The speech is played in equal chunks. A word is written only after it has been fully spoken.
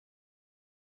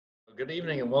Good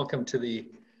evening and welcome to the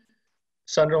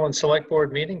Sunderland Select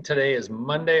Board meeting. Today is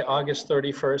Monday, August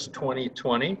 31st,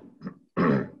 2020.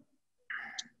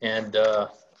 And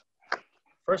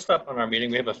first up on our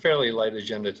meeting, we have a fairly light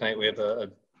agenda tonight. We have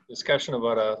a discussion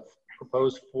about a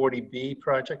proposed 40B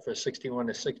project for 61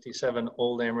 to 67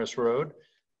 Old Amherst Road.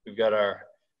 We've got our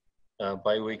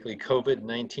bi-weekly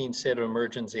COVID-19 state of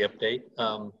emergency update.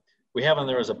 We have on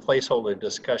there as a placeholder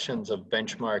discussions of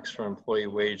benchmarks for employee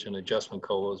wage and adjustment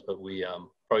COLAs, but we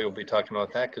probably will be talking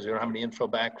about that because we don't have any info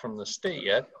back from the state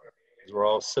yet, because we're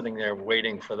all sitting there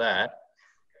waiting for that.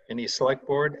 Any select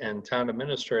board and town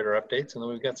administrator updates, and then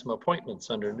we've got some appointments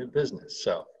under new business.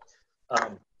 So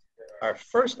our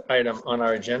first item on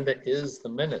our agenda is the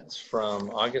minutes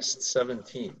from August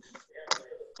 17th.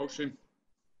 Motion.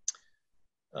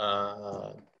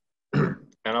 And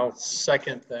I'll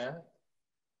second that.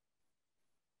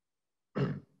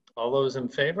 All those in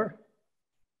favor?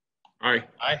 Aye.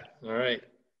 Aye. All right.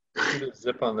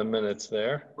 Zip on the minutes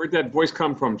there. Where'd that voice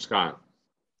come from, Scott?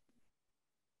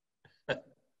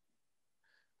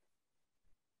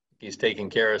 He's taking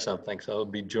care of something, so he'll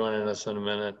be joining us in a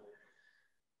minute.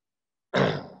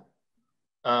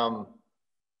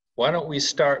 Why don't we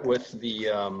start with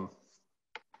the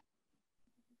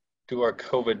do our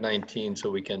COVID-19 so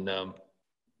we can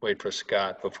wait for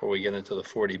Scott before we get into the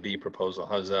 40B proposal.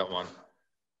 How's that one?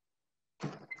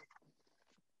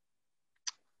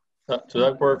 Does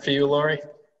that work for you, Lori?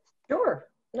 Sure.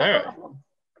 No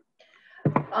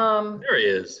All right. There he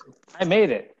is. I made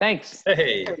it. Thanks.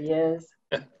 Hey. There he is.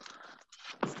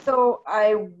 So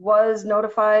I was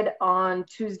notified on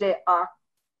Tuesday,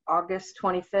 August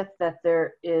 25th, that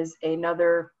there is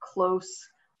another close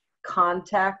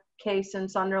contact case in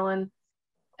Sunderland.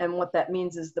 And what that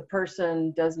means is the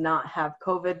person does not have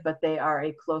COVID, but they are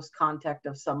a close contact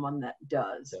of someone that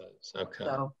does. Okay.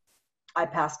 So I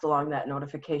passed along that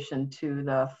notification to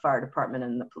the fire department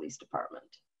and the police department.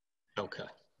 Okay.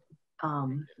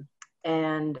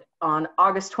 And on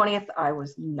August 20th, I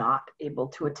was not able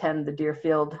to attend the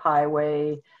Deerfield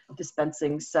Highway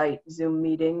Dispensing Site Zoom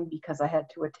meeting because I had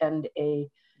to attend a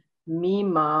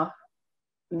MEMA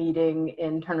meeting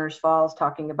in Turner's Falls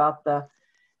talking about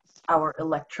our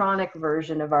electronic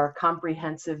version of our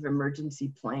comprehensive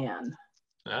emergency plan.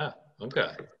 Ah,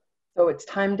 okay. So it's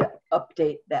time to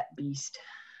update that beast.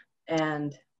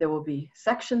 And there will be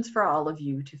sections for all of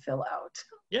you to fill out.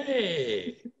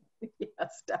 Yay!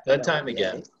 Yes, definitely. That time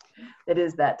again. It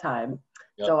is that time.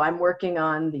 Yep. So I'm working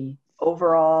on the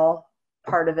overall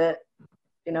part of it,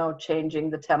 you know, changing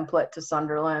the template to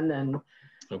Sunderland, and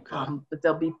Okay. but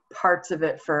there'll be parts of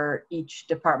it for each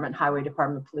department: highway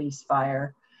department, police,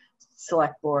 fire,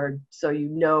 select board, so you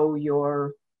know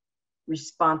your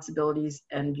responsibilities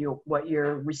and what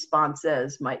your response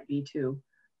is might be to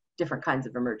different kinds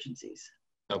of emergencies.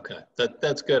 Okay,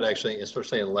 that's good actually,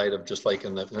 especially in light of just like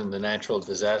in the natural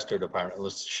disaster department,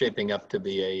 it's shaping up to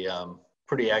be a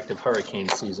pretty active hurricane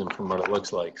season from what it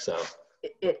looks like. So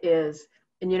it is,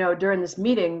 and you know, during this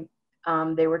meeting,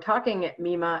 they were talking at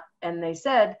MEMA, and they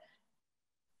said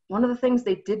one of the things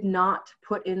they did not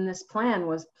put in this plan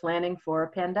was planning for a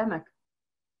pandemic.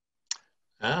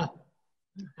 Ah,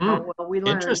 How well we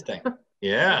learned. interesting.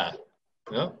 Yeah.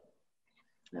 Yep.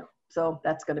 No. So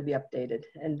that's going to be updated,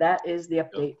 and that is the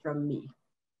update from me.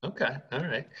 Okay, all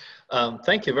right.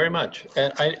 Thank you very much.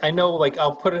 And I know, like,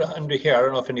 I'll put it under here. I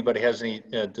don't know if anybody has any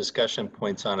discussion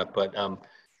points on it, but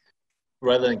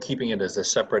rather than keeping it as a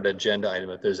separate agenda item,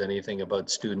 if there's anything about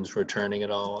students returning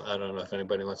at all, I don't know if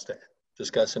anybody wants to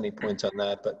discuss any points on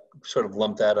that, but sort of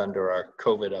lump that under our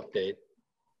COVID update.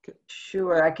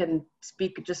 Sure, I can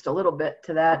speak just a little bit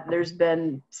to that. There's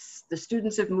been, the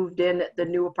students have moved in at the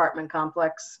new apartment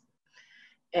complex,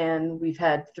 and we've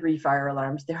had 3 fire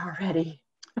alarms there already.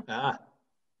 Ah.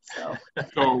 So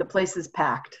So, the place is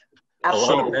packed. A lot of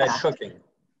Absolutely bad packed. cooking.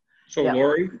 so Yeah.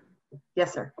 Lori,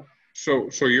 Yes, sir. so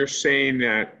you're saying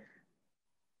that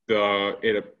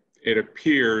it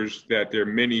appears that there are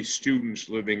many students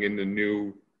living in the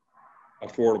new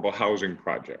affordable housing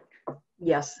project.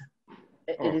 Yes,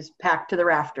 it is packed to the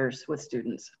rafters with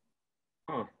students.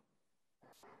 Oh,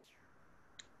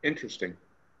 interesting.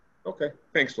 Okay,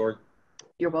 thanks, Lori.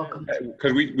 You're welcome.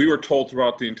 Because we were told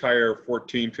throughout the entire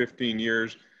 14, 15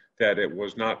 years that it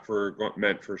was not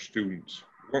meant for students.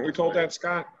 Weren't we told that,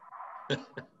 Scott?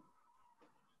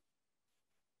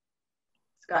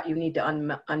 Scott, you need to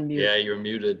unmute. Yeah, you're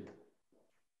muted.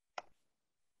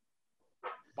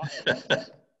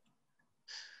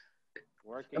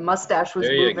 The mustache was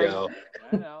There you moving. go.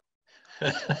 I know.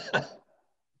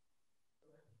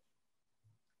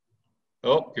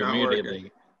 Oh, you're Not muted.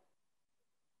 working.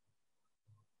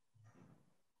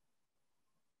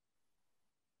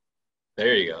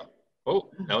 There you go.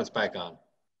 Oh, now it's back on.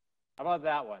 How about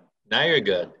that one? Now you're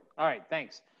good. All right,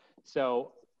 thanks.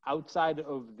 So outside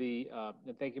of the,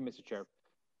 and thank you, Mr. Chair.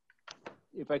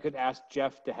 If I could ask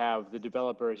Jeff to have the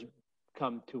developers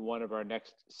come to one of our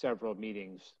next several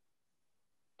meetings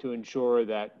to ensure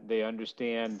that they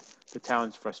understand the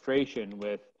town's frustration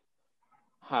with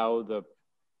how the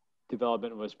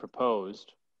development was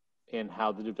proposed and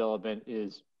how the development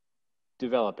is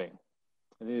developing.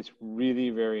 I think it's really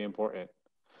very important.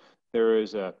 There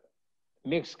is a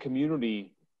mixed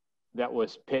community that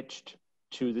was pitched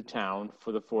to the town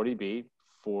for the 40B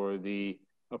for the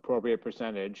appropriate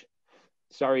percentage.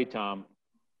 Sorry, Tom,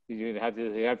 you have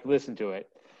to listen to it.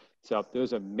 So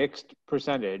there's a mixed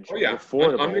percentage. Oh yeah,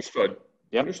 affordable. understood.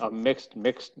 Yep, Understood. a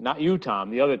mixed. Not you, Tom.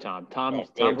 The other Tom. Oh,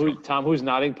 Tom, who's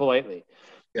nodding politely.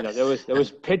 Yes. You know, there was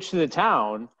pitched to the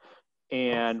town,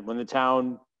 and when the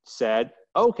town said,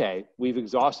 "Okay, we've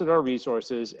exhausted our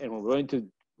resources, and we're willing to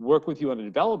work with you on the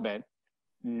development,"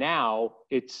 now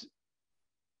it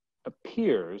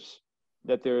appears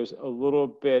that there's a little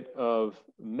bit of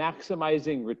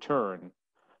maximizing return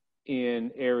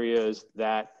in areas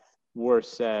that were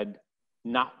said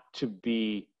not to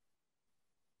be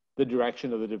the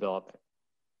direction of the development.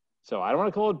 So I don't want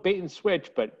to call it bait and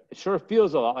switch, but it sure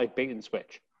feels a lot like bait and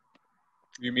switch.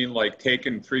 You mean like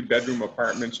taking 3-bedroom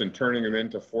apartments and turning them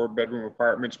into 4-bedroom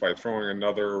apartments by throwing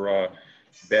another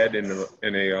bed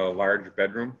in a large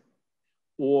bedroom?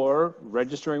 Or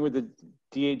registering with the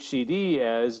DHCD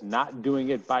as not doing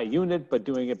it by unit, but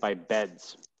doing it by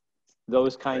beds.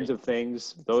 Those kinds of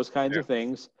things,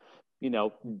 you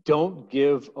know, don't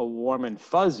give a warm and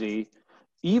fuzzy,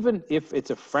 even if it's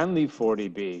a friendly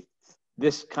 40B,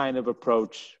 this kind of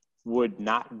approach would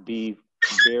not be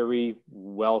very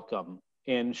welcome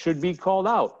and should be called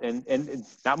out. And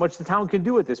not much the town can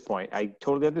do at this point. I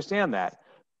totally understand that.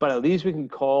 But at least we can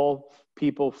call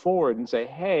people forward and say,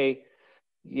 hey,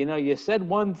 you know, you said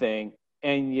one thing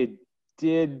and you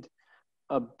did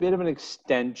a bit of an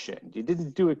extension. You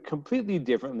didn't do it completely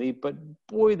differently, but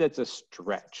boy, that's a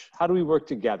stretch. How do we work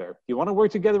together? You want to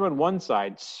work together on one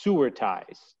side, sewer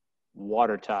ties,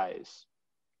 water ties,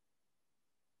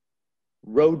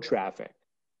 road traffic,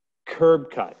 curb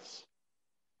cuts,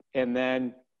 and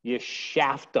then you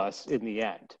shaft us in the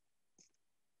end.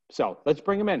 So let's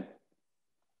bring them in.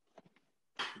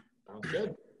 Sounds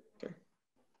good.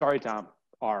 Sorry, Tom.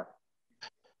 R.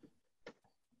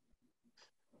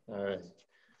 All right.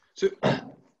 So,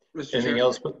 Mr. Anything Chair?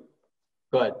 else? Go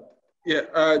ahead.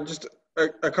 Yeah, just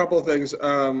a couple of things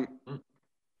on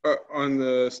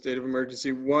the state of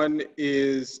emergency. One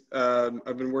is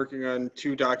I've been working on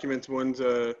 2 documents. One's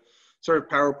a sort of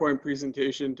PowerPoint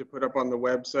presentation to put up on the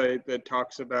website that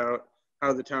talks about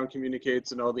how the town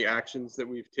communicates and all the actions that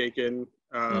we've taken,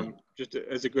 just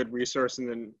as a good resource, and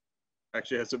then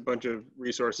actually has a bunch of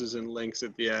resources and links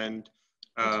at the end.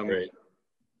 That's great.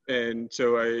 And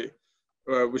so I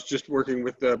was just working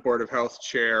with the Board of Health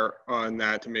chair on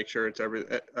that to make sure it's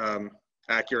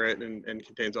accurate and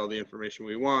contains all the information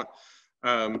we want.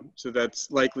 So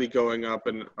that's likely going up,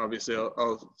 and obviously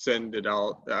I'll send it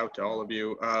out to all of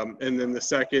you. And then the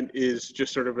second is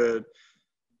just sort of a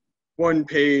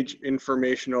 1-page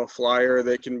informational flyer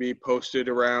that can be posted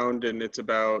around, and it's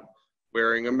about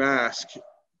wearing a mask,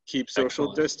 keep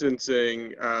social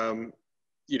distancing,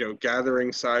 you know,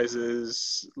 gathering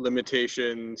sizes,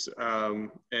 limitations,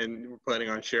 and we're planning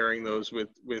on sharing those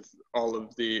with all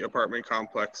of the apartment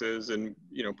complexes and,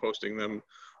 you know, posting them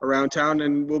around town,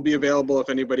 and will be available if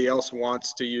anybody else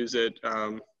wants to use it.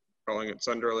 Calling it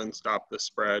Sunderland Stop the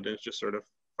Spread. It's just sort of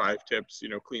 5 tips, you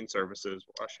know, clean surfaces,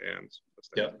 wash hands.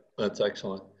 Yeah, that's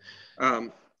excellent.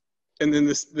 And then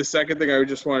the second thing I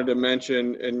just wanted to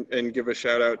mention and give a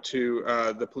shout out to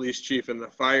the police chief and the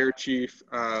fire chief,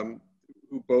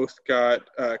 who both got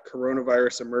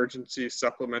coronavirus emergency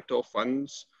supplemental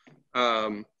funds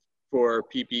for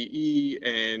PPE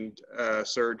and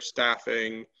surge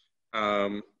staffing.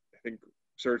 I think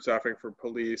surge staffing for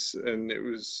police, and it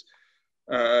was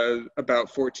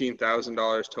about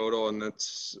 $14,000 total, and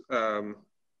that's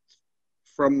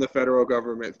from the federal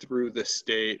government through the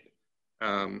state.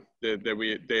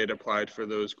 They had applied for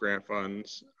those grant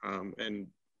funds, and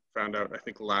found out, I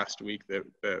think, last week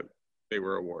that they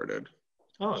were awarded.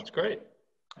 Oh, that's great.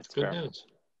 That's good fair. news.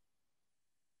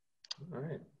 All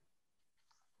right.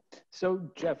 So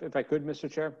Jeff, if I could, Mr.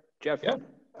 Chair, Jeff, Yeah.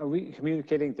 Are we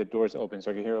communicating? The door's open,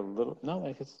 so I can hear a little, no,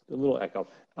 like it's a little echo.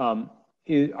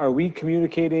 Are we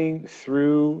communicating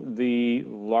through the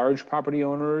large property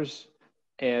owners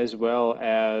as well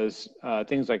as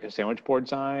things like a sandwich board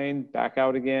sign back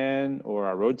out again, or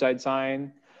a roadside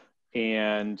sign,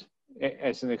 and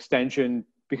as an extension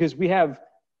because we have,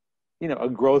 you know, a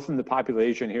growth in the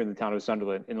population here in the town of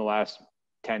Sunderland in the last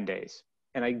 10 days.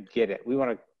 And I get it. We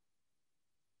want to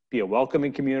be a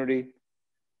welcoming community.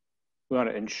 We want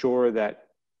to ensure that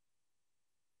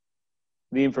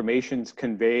the information's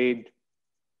conveyed,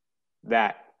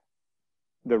 that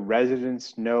the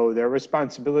residents know their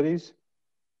responsibilities.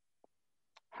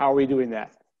 How are we doing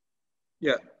that?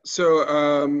 Yeah,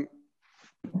 so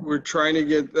we're trying to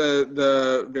get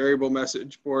the variable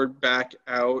message board back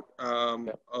out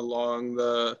along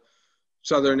the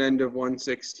southern end of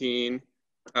 116.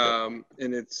 And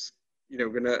it's, you know,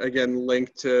 gonna again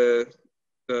link to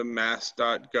the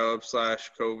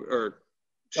mass.gov/COVID, or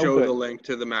show the link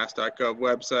to the mass.gov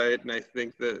website. And I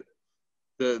think that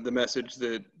the message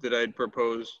that I'd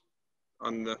proposed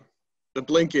on the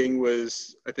blinking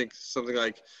was, I think, something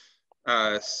like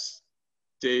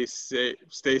stay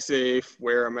safe,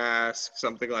 wear a mask,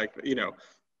 something like that, you know,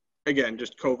 again,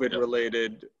 just COVID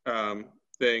related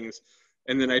things.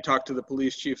 And then I talked to the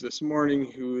police chief this morning,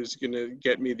 who's going to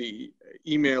get me the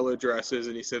email addresses,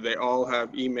 and he said they all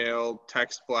have email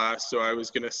text blasts. So I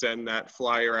was going to send that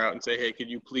flyer out and say, hey, could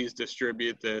you please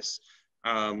distribute this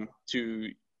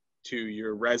to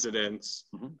your residents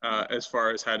as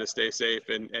far as how to stay safe,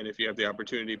 and if you have the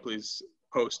opportunity, please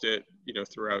post it, you know,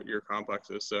 throughout your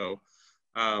complexes. So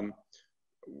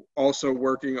also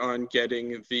working on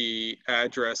getting the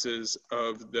addresses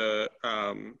of the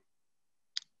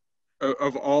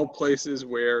of all places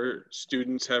where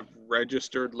students have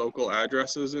registered local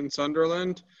addresses in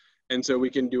Sunderland. And so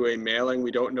we can do a mailing. We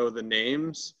don't know the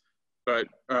names, but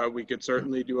we could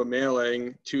certainly do a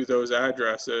mailing to those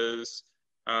addresses.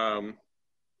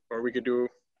 Or we could do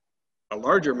a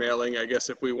larger mailing, I guess,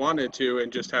 if we wanted to,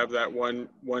 and just have that one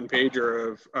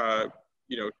pager of,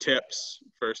 you know, tips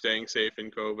for staying safe in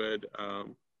COVID.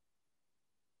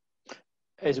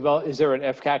 As well, is there an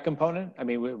FCAT component? I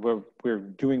mean, we're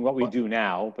doing what we do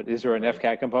now, but is there an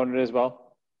FCAT component as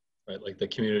well? Right, like the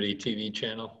community TV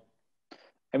channel.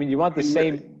 I mean, you want the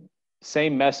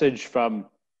same message from,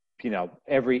 you know,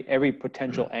 every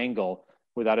potential angle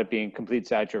without it being complete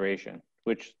saturation,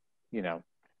 which, you know,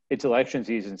 it's election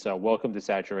season, so welcome to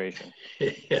saturation.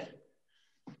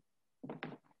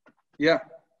 Yeah.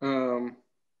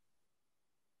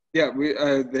 Yeah,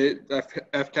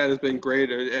 FCAT has been great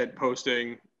at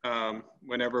posting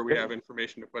whenever we have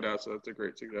information to put out, so that's a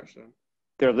great suggestion.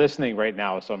 They're listening right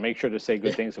now, so make sure to say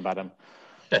good things about them.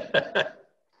 The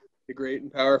great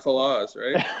and powerful Oz,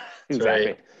 right? Exactly.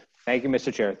 Right. Thank you,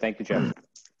 Mr. Chair. Thank you, Jeff.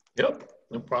 Yep,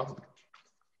 no problem.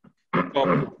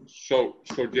 So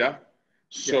Jeff,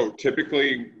 so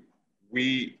typically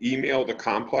we email the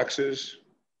complexes,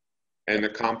 and the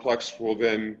complex will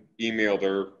then email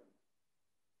their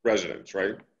residents,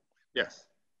 right? Yes.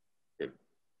 Good.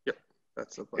 Yep,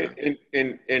 that's the plan.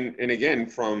 And again,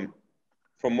 from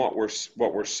what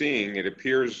we're seeing, it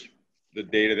appears the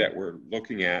data that we're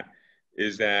looking at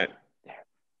is that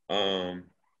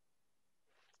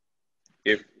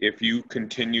if you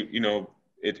continue, you know,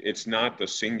 it's not the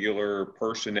singular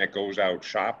person that goes out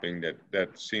shopping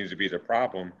that seems to be the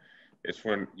problem. It's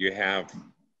when you have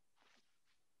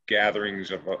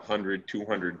gatherings of 100,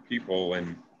 200 people,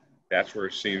 and that's where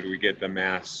it seems we get the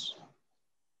mass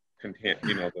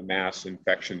the mass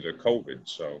infections of COVID.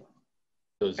 So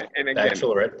Those and again,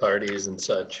 bachelorette parties and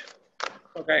such.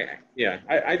 Okay, yeah,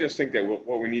 I just think that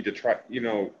what we need to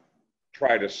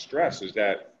try to stress is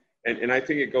that, and I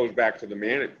think it goes back to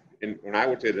the and when I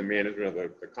would say the management of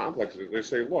the complexes, they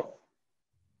say, look,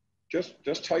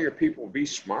 just tell your people, be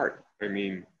smart. I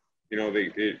mean, you know,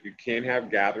 you can't have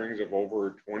gatherings of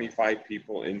over 25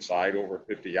 people inside, over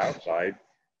 50 outside,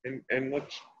 and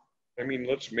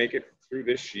let's make it through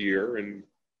this year. And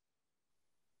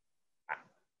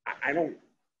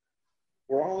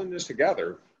we're all in this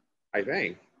together, I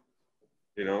think,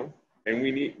 you know, and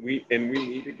we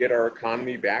need to get our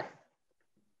economy back.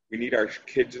 We need our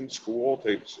kids in school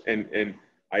and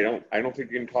I don't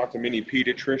think you can talk to many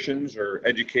pediatricians or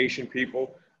education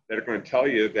people that are going to tell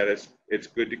you that it's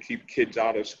good to keep kids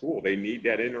out of school. They need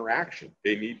that interaction.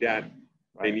 They need that.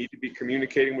 Right. They need to be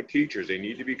communicating with teachers. They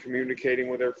need to be communicating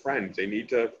with their friends. They need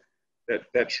to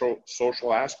that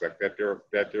social aspect that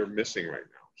they're missing right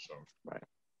now. So right.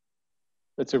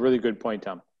 That's a really good point,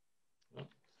 Tom.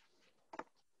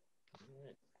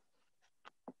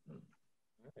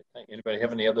 Anybody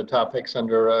have any other topics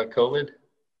under COVID?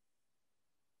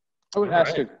 I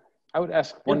would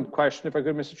ask one question, if I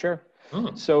could, Mr. Chair.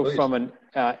 So please. From an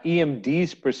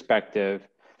EMD's perspective,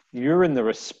 you're in the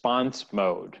response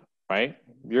mode, right?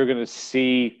 You're going to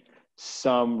see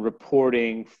some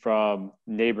reporting from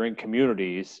neighboring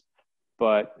communities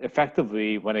but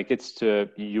effectively when it gets to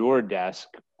your desk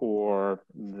or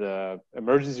the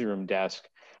emergency room desk,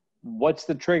 what's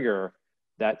the trigger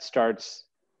that starts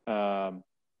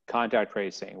contact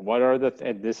tracing? What are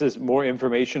and this is more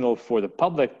informational for the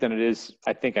public than it is,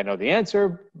 I think I know the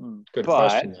answer. Good but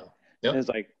question, though. Yep. It's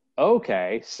like,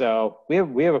 okay, so we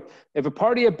have a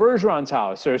party at Bergeron's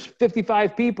house. There's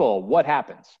 55 people. What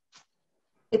happens?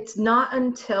 It's not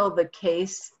until the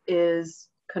case is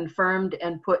confirmed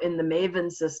and put in the Maven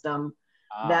system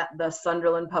that the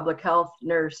Sunderland public health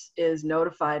nurse is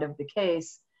notified of the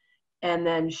case, and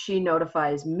then she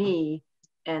notifies me,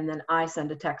 and then I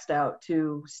send a text out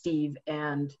to Steve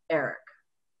and Eric.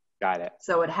 Got it.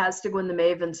 So it has to go in the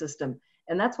Maven system.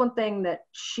 And that's one thing that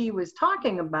she was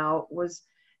talking about was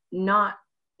not,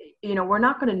 you know, we're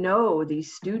not going to know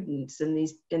these students in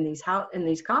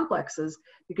these complexes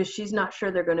because she's not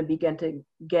sure they're going to be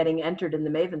getting entered in the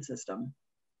Maven system.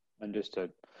 Understood.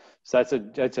 So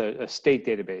that's a state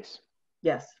database.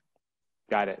 Yes.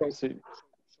 Got it. So,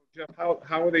 Jeff,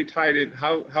 how are they tied in?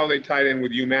 How are they tied in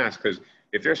with UMass? Because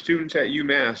if they're students at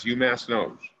UMass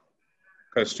knows.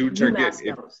 Because students UMass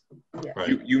are knows. Yes.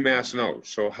 Right. UMass knows.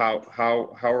 So how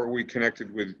are we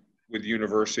connected with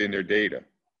university and their data,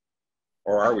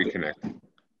 or are we connected?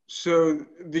 So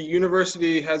the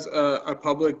university has a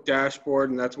public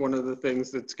dashboard, and that's one of the things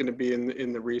that's going to be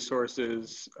in the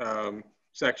resources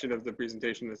section of the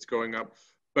presentation that's going up.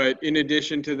 But in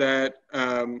addition to that,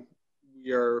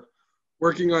 we are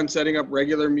working on setting up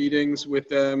regular meetings with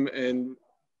them, and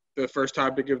the first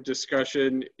topic of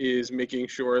discussion is making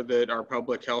sure that our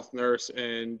public health nurse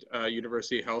and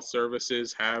university health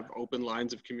services have open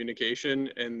lines of communication,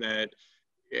 and that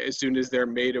as soon as they're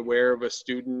made aware of a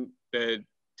student that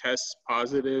tests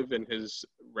positive and has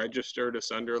registered a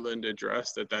Sunderland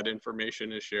address, that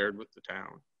information is shared with the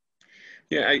town.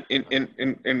 Yeah,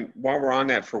 and while we're on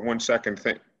that for 1 second,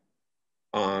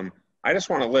 I just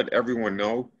want to let everyone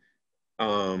know,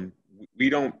 we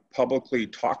don't publicly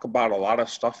talk about a lot of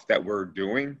stuff that we're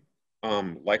doing,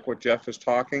 like what Jeff is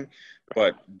talking,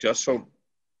 but just so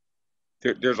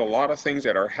there's a lot of things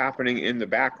that are happening in the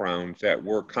background that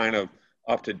we're kind of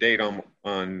up to date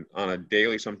on a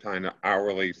daily, sometimes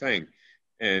hourly thing.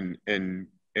 And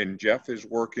Jeff is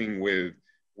working with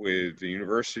the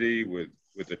university,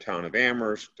 with the town of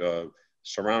Amherst,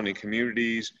 surrounding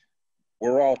communities.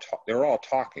 They're all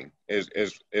talking as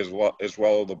well as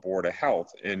the Board of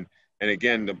Health. And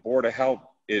again, the Board of Health,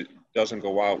 it doesn't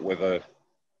go out with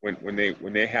when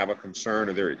they have a concern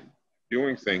or they're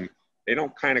doing things, they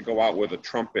don't kind of go out with a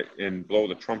trumpet and blow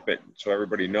the trumpet so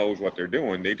everybody knows what they're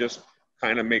doing. They just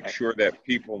kind of make sure that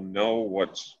people know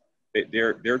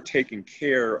they're taking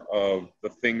care of the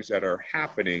things that are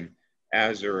happening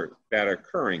as that are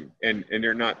occurring, and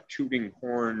they're not tooting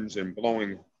horns and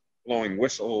blowing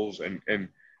whistles and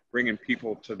bringing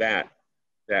people to that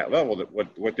level. That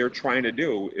what they're trying to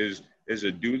do is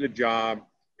to do the job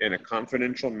in a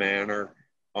confidential manner,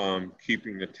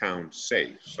 keeping the town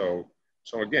safe. So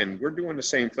again, we're doing the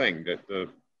same thing. That the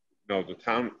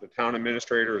town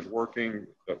administrator is working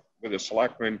with the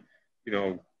selectmen,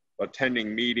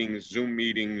 attending meetings, Zoom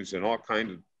meetings, and all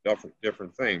kinds of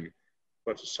different things.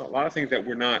 But a lot of things that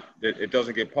it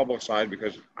doesn't get publicized,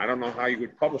 because I don't know how you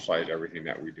would publicize everything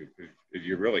that we do, because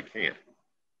you really can't.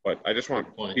 But I just want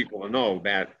people to know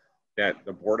that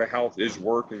the Board of Health is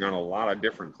working on a lot of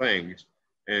different things.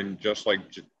 And just like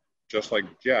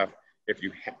Jeff, if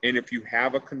you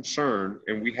have a concern,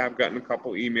 and we have gotten a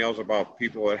couple emails about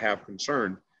people that have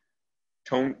concern,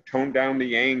 tone down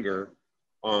the anger,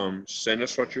 send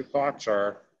us what your thoughts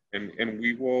are, and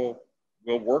we'll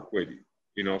work with you.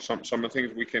 Some of the things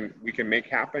we can make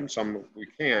happen, some we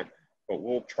can't, but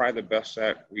we'll try the best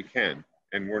that we can.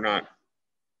 And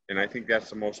I think that's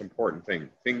the most important thing.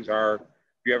 Things are, if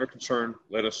you have a concern,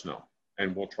 let us know,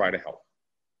 and we'll try to help.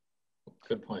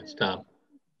 Good points, Tom.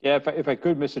 Yeah, if I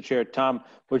could, Mr. Chair, Tom,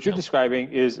 what you're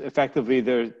describing is effectively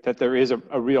that there is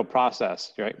a real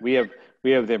process, right? We have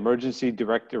the emergency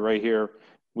director right here.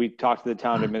 We talk to the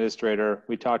town administrator.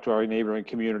 We talk to our neighboring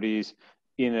communities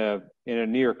in a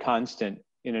near constant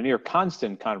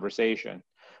conversation,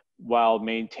 while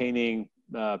maintaining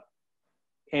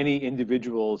any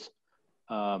individual's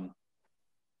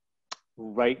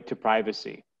right to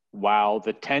privacy, while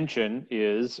the tension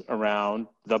is around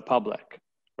the public,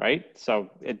 right? So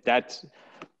that's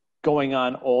going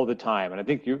on all the time. And I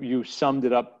think you summed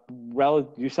it up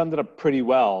pretty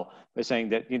well by saying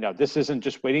that, this isn't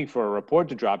just waiting for a report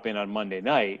to drop in on Monday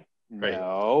night. Right.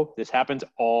 No, this happens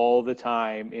all the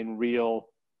time in real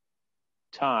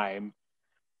time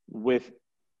with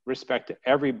respect to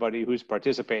everybody who's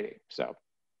participating. So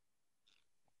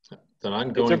It's an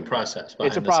ongoing process behind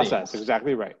It's a the process, scenes.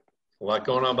 exactly right. A lot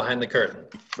going on behind the curtain.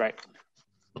 Right.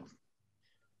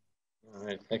 All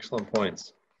right, excellent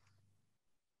points.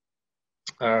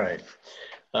 All right.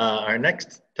 Our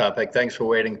next topic, thanks for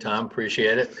waiting, Tom,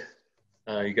 appreciate it.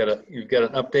 You've got an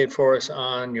update for us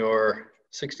on your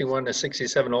 61 to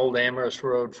 67 Old Amherst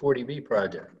Road 40B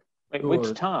project. Wait,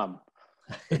 which Tom?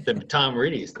 Tom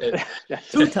Reedy's.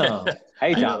 Two Tom.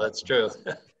 Hey, I know, Tom. that's true.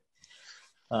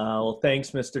 Well,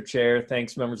 thanks, Mr. Chair.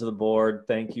 Thanks, members of the board.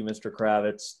 Thank you, Mr.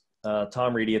 Kravitz.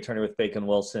 Tom Reedy, attorney with Bacon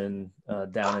Wilson,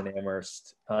 down in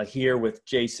Amherst, here with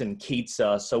Jason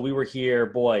Keitsa. So we were here,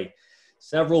 boy,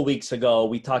 several weeks ago.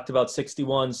 We talked about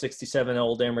 61, 67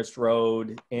 Old Amherst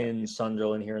Road in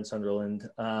Sunderland, here in Sunderland.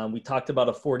 We talked about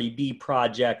a 40B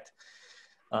project.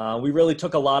 We really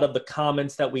took a lot of the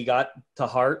comments that we got to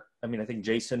heart. I mean, I think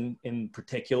Jason in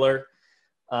particular.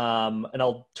 And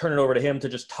I'll turn it over to him to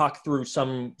just talk through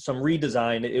some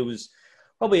redesign. It was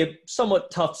probably a somewhat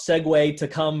tough segue to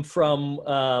come from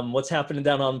what's happening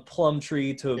down on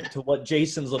Plumtree to what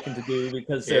Jason's looking to do,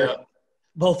 because they're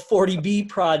both 40B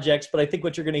projects. But I think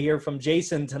what you're going to hear from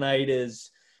Jason tonight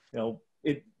is,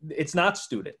 it's not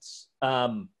students.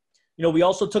 We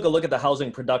also took a look at the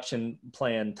housing production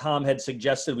plan. Tom had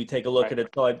suggested we take a look at it.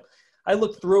 So I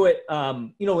looked through it,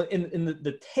 in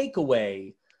the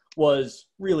takeaway was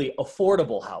really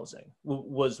affordable housing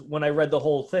was when I read the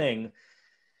whole thing.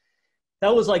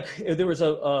 That was like, there was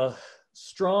a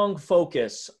strong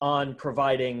focus on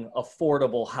providing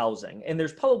affordable housing. And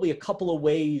there's probably a couple of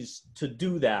ways to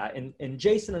do that. And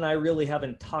Jason and I really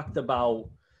haven't talked about,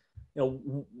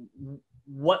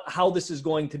 how this is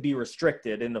going to be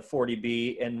restricted in the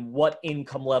 40B and what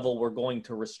income level we're going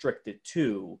to restrict it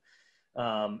to.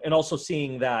 And also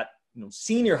seeing that,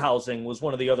 senior housing was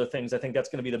one of the other things. I think that's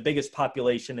going to be the biggest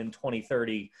population in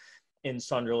 2030 in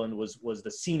Sunderland was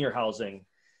the senior housing.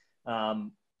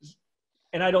 And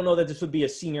I don't know that this would be a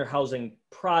senior housing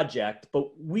project, but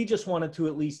we just wanted to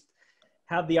at least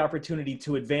have the opportunity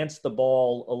to advance the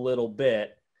ball a little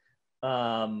bit,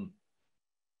 and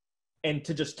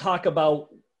to just talk about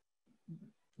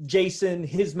Jason,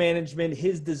 his management,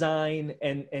 his design,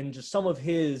 and just some of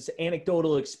his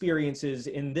anecdotal experiences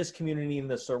in this community and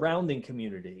the surrounding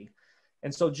community.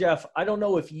 And so, Jeff, I don't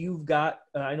know if you've got,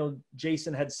 I know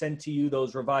Jason had sent to you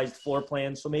those revised floor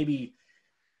plans. So maybe,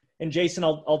 and Jason,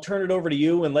 I'll turn it over to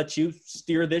you and let you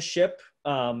steer this ship.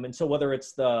 And so whether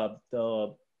it's the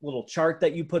little chart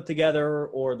that you put together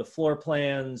or the floor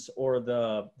plans or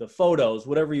the photos,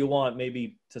 whatever you want,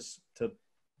 maybe to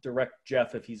direct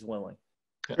Jeff if he's willing.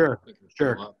 Sure.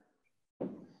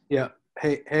 Yeah.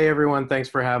 Hey, everyone. Thanks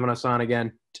for having us on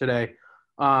again today.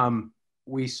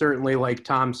 We certainly, like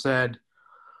Tom said,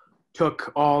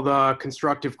 took all the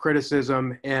constructive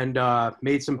criticism and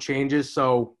made some changes.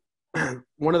 So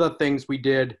one of the things we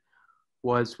did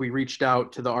was we reached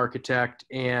out to the architect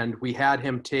and we had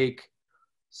him take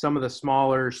some of the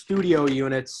smaller studio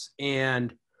units,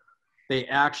 and they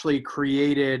actually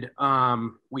created,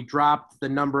 we dropped the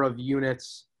number of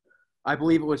units, I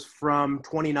believe it was from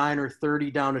 29 or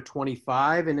 30 down to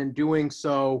 25. And in doing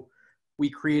so, we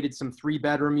created some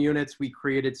 3-bedroom units. We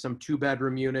created some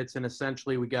 2-bedroom units, and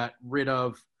essentially we got rid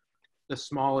of the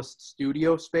smallest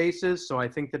studio spaces. So I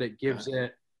think that it gives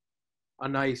it a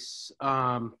nice,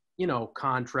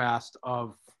 contrast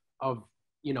of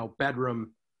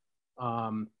bedroom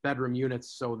units,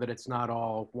 so that it's not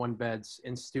all 1 beds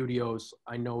in studios.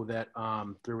 I know that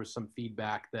there was some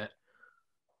feedback that,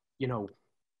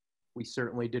 we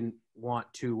certainly didn't want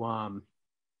to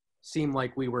seem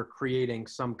like we were creating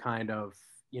some kind of,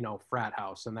 frat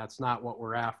house, and that's not what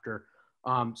we're after.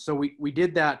 So we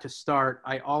did that to start.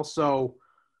 I also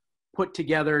put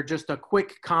together just a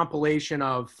quick compilation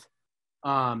of,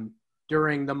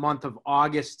 during the month of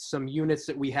August, some units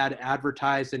that we had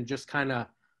advertised and just kind of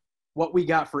what we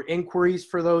got for inquiries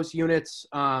for those units,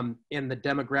 and the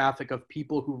demographic of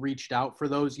people who reached out for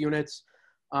those units.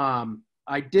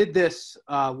 I did this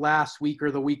last week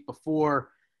or the week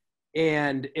before,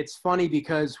 and it's funny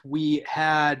because we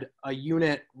had a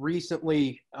unit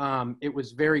recently. It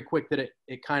was very quick that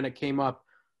it kind of came up.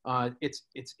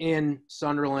 It's in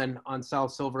Sunderland on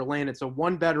South Silver Lane. It's a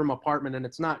 1-bedroom apartment, and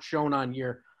it's not shown on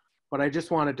here, but I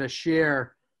just wanted to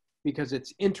share because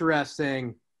it's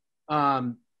interesting.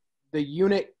 The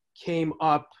unit came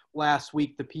up last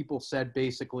week. The people said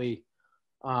basically,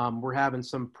 we're having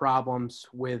some problems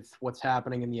with what's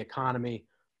happening in the economy.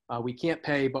 We can't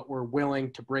pay, but we're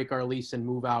willing to break our lease and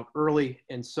move out early.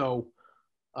 And so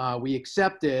we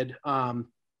accepted.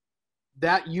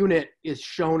 That unit is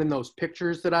shown in those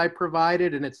pictures that I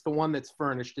provided, and it's the one that's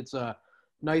furnished. It's a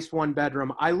nice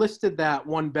 1-bedroom. I listed that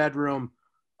 1-bedroom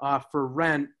for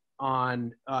rent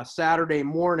on Saturday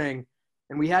morning,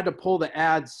 and we had to pull the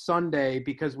ads Sunday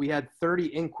because we had 30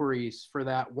 inquiries for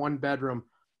that 1-bedroom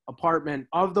apartment.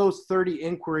 Of those 30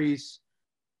 inquiries,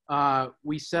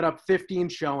 we set up 15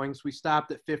 showings. We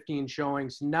stopped at 15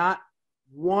 showings. Not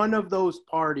one of those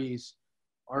parties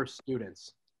are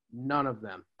students. None of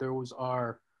them. Those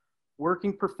are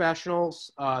working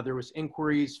professionals. There was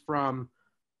inquiries from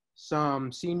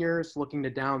some seniors looking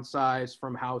to downsize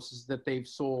from houses that they've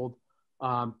sold,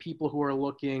 people who are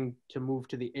looking to move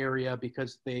to the area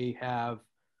because they have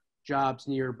jobs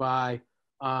nearby,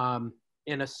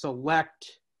 in a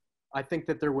select, I think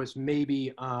that there was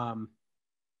maybe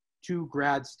 2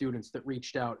 grad students that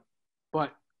reached out,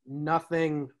 but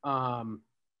nothing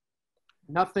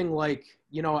like,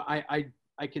 you know,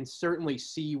 I can certainly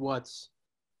see what's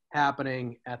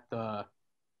happening at the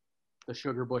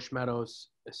Sugar Bush Meadows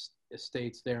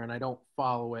estates there, and I don't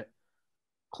follow it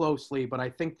closely, but I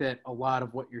think that a lot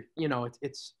of what you're, you know,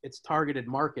 it's targeted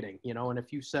marketing, you know, and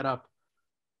if you set up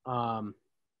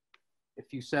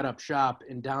shop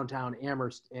in downtown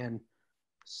Amherst and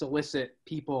solicit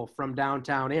people from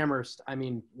downtown Amherst, I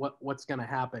mean, what's going to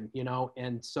happen, you know?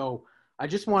 And so I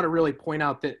just want to really point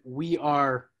out that we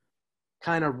are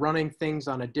kind of running things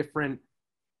on a different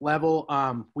level.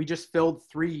 We just filled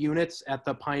 3 units at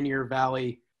the Pioneer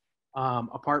Valley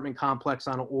apartment complex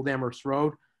on Old Amherst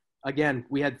Road. Again,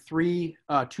 we had 3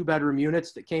 2-bedroom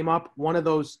units that came up. One of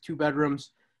those 2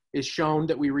 bedrooms is shown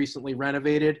that we recently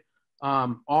renovated.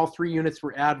 All 3 units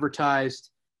were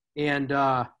advertised, and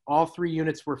all 3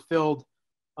 units were filled.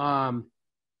 1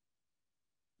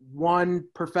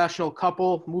 professional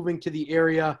couple moving to the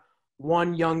area,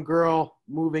 1 young girl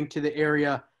moving to the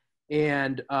area,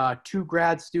 and 2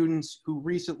 grad students who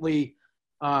recently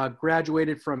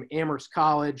graduated from Amherst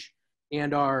College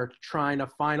and are trying to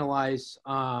finalize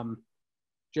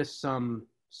just some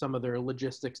of their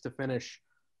logistics to finish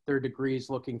their degrees,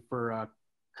 looking for a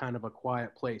kind of a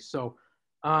quiet place. So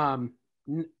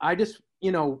I just,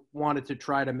 you know, wanted to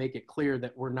try to make it clear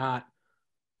that we're not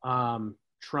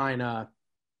trying to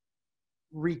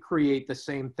recreate the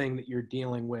same thing that you're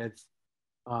dealing with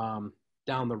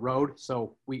down the road.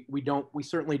 So we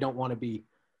certainly don't want to be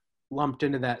lumped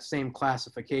into that same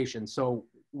classification. So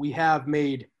we have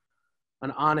made an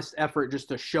honest effort just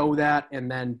to show that, and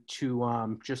then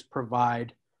to just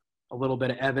provide a little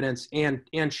bit of evidence and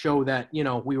show that, you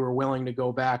know, we were willing to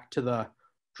go back to the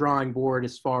drawing board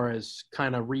as far as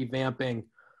kind of revamping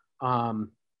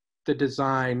the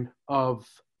design of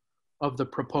the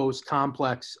proposed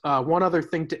complex. One other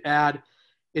thing to add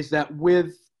is that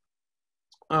with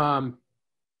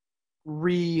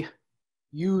reusing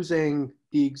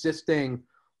the existing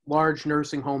large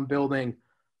nursing home building,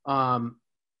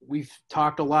 we've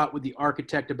talked a lot with the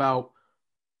architect about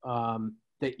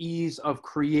the ease of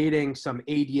creating some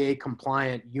ADA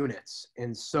compliant units.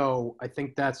 And so I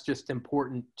think that's just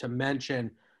important to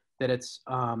mention, that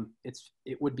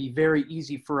it would be very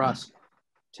easy for us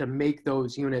to make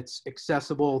those units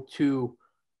accessible to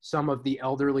some of the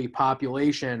elderly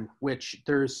population, which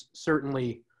there's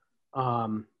certainly a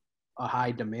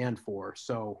high demand for.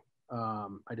 So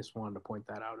I just wanted to point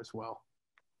that out as well.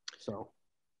 So.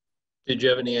 Did you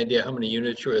have any idea how many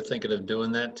units you were thinking of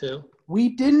doing that to? We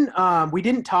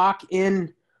didn't talk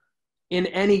in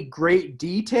any great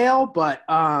detail, but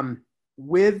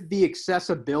with the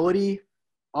accessibility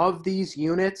of these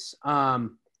units,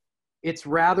 it's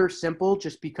rather simple,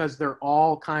 just because they're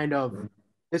all kind of,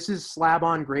 this is slab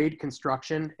on grade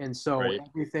construction. And so Right.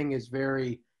 Everything is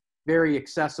very, very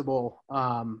accessible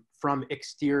from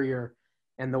exterior.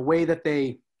 And the way that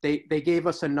they gave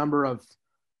us a number of,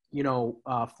 you know,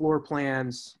 floor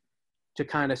plans to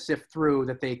kind of sift through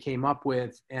that they came up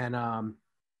with. And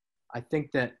I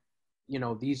think that, you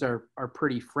know, these are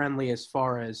pretty friendly as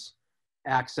far as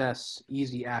access,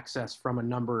 easy access from a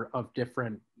number of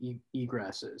different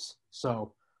egresses.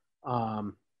 So,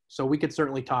 so we could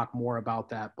certainly talk more about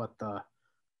that, but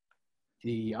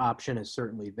the option is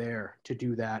certainly there to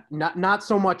do that. Not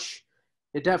so much,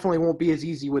 it definitely won't be as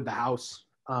easy with the house,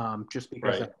 just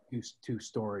because Right. of 2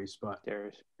 stories, but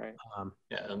Stairs, right?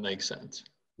 Yeah, that makes sense.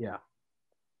 yeah.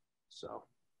 So.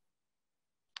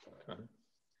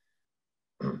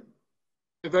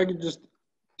 If I could just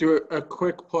do a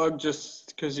quick plug,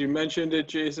 just because you mentioned it,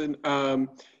 Jason.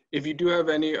 If you do have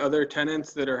any other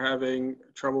tenants that are having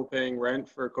trouble paying rent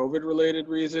for COVID-related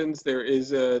reasons, there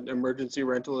is an emergency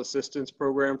rental assistance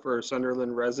program for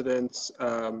Sunderland residents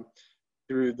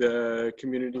through the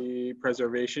Community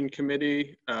Preservation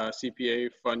Committee,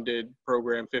 CPA-funded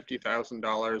program,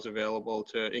 $50,000 available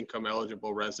to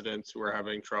income-eligible residents who are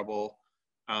having trouble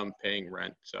paying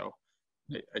rent. So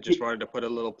I just wanted to put a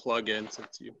little plug in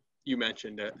since you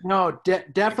mentioned it. No,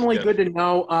 definitely Jeff. good to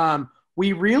know.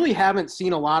 We really haven't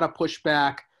seen a lot of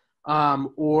pushback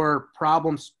or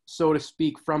problems, so to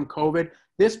speak, from COVID.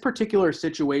 This particular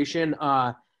situation,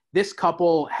 this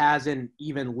couple hasn't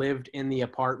even lived in the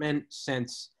apartment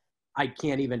since, I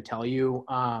can't even tell you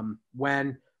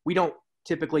when. We don't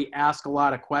typically ask a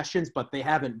lot of questions, but they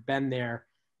haven't been there,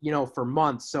 for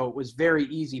months. So it was very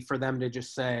easy for them to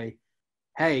just say,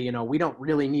 hey, we don't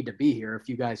really need to be here. If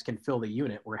you guys can fill the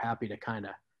unit, we're happy to kind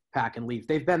of pack and leave.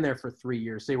 They've been there for 3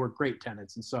 years. They were great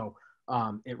tenants. And so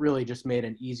it really just made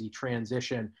an easy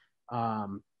transition.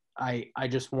 I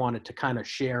just wanted to kind of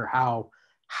share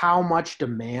how much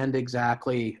demand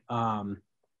exactly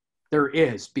there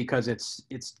is, because it's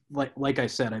like I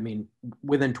said, I mean,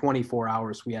 within 24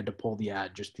 hours, we had to pull the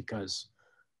ad just because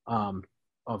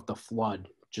of the flood,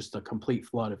 just a complete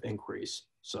flood of inquiries.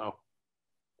 So.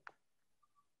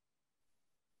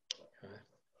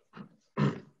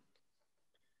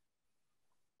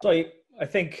 So I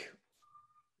think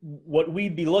what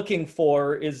we'd be looking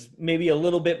for is maybe a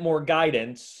little bit more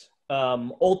guidance,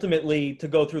 ultimately to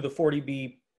go through the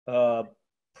 40B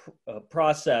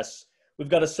process. We've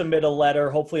got to submit a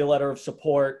letter, hopefully a letter of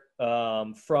support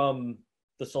from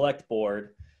the select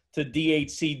board to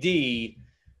DHCD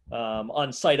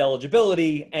on site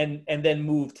eligibility, and then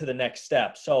move to the next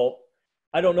step. So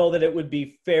I don't know that it would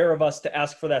be fair of us to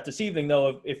ask for that this evening,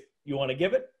 though. If you want to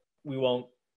give it, we won't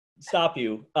stop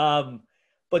you.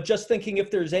 But just thinking if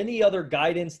there's any other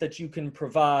guidance that you can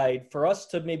provide for us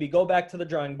to maybe go back to the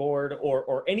drawing board,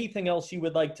 or anything else you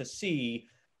would like to see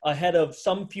ahead of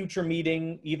some future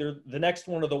meeting, either the next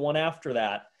one or the one after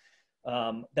that,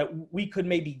 that we could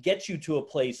maybe get you to a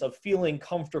place of feeling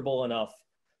comfortable enough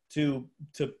to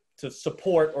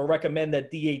support or recommend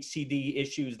that DHCD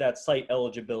issues that site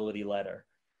eligibility letter.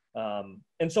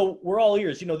 And so we're all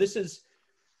ears. This is,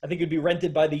 I think it'd be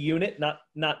rented by the unit,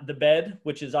 not the bed,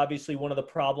 which is obviously one of the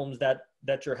problems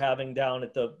that you're having down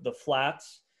at the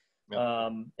flats. Yep.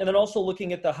 And then also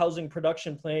looking at the housing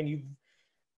production plan,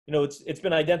 it's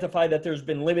been identified that there's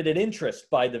been limited interest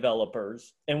by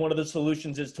developers. And one of the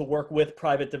solutions is to work with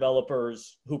private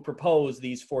developers who propose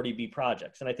these 40B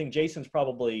projects. And I think Jason's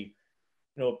probably,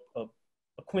 a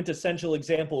quintessential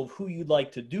example of who you'd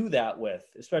like to do that with,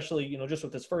 especially, just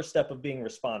with this first step of being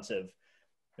responsive.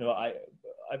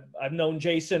 I've known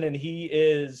Jason, and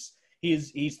he's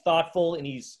thoughtful, and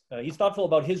he's thoughtful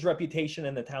about his reputation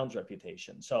and the town's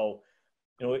reputation. So,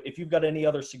 if you've got any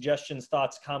other suggestions,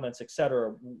 thoughts, comments,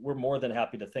 etc., we're more than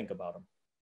happy to think about them.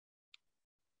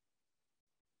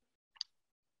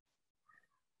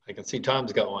 I can see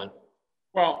Tom's got one.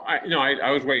 Well,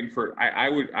 I was waiting for, I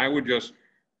would just,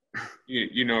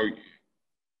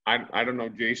 I don't know,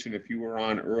 Jason, if you were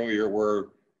on earlier where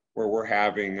we're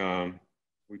having,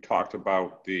 we talked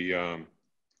about the, a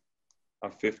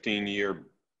 15-year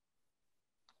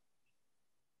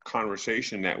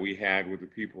conversation that we had with the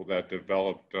people that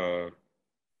developed the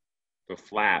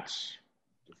flats,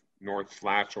 the North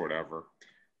Flats or whatever,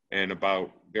 and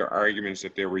about their arguments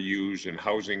that they were used in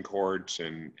housing courts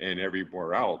and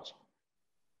everywhere else.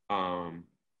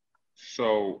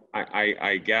 So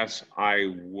I guess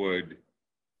I would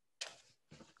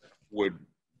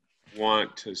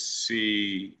want to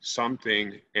see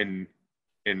something in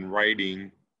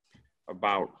writing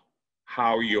about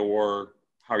how your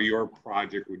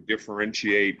project would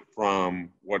differentiate from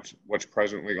what's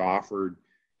presently offered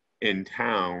in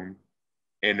town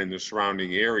and in the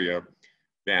surrounding area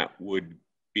that would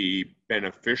be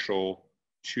beneficial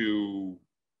to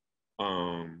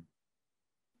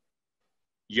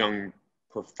young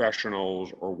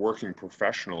professionals or working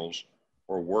professionals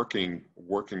or working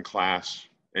class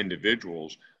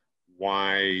individuals,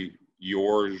 why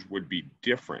yours would be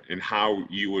different and how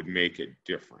you would make it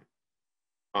different.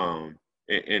 And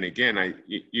again,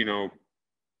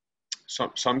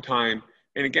 sometime,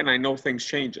 and again, I know things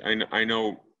change. I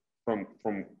know from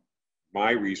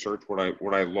my research, what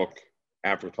I look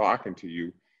after talking to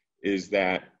you is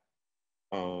that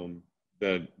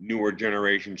the newer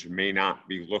generations may not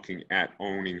be looking at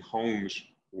owning homes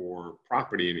or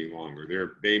property any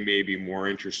longer. They may be more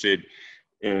interested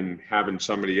in having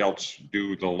somebody else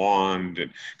do the lawn,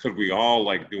 and because we all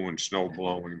like doing snow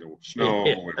blowing the snow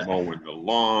and mowing the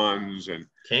lawns, and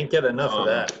Can't get enough of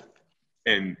that.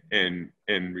 And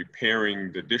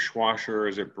repairing the dishwasher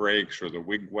as it breaks, or the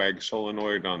wig-wag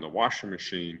solenoid on the washing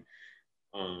machine.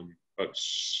 But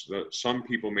some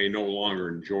people may no longer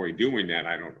enjoy doing that.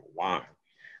 I don't know why.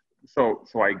 So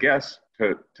I guess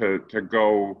to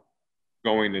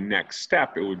going the next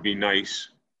step, it would be nice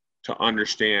to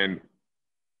understand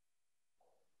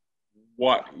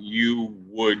what you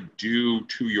would do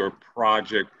to your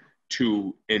project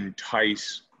to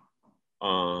entice,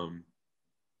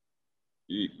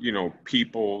 you know,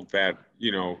 people that,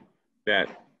 you know,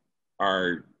 that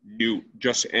are new,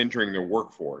 just entering the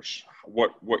workforce,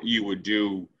 what you would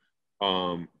do,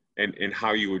 and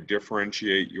how you would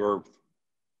differentiate your,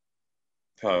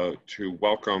 to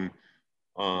welcome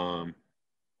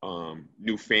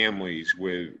new families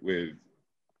with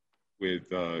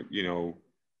you know,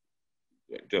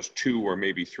 just 2 or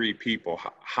maybe 3 people,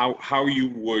 how you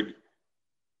would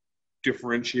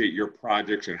differentiate your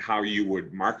projects and how you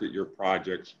would market your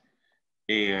projects,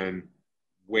 and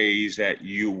ways that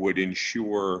you would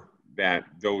ensure that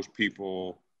those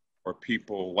people or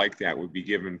people like that would be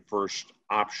given first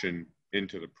option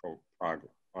into the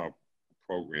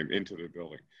program, into the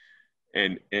building.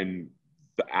 And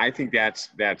I think that's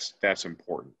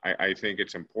important. I think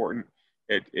it's important.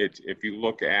 If you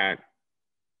look at,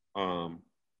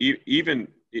 even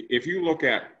if you look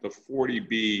at the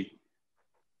 40B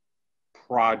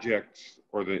project,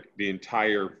 or the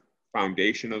entire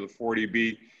foundation of the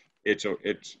 40B, it's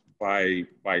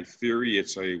by theory,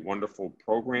 it's a wonderful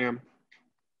program.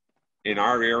 In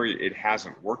our area, it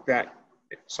hasn't worked that.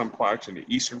 Some parts in the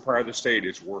eastern part of the state,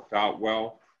 it's worked out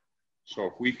well.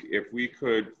 So if we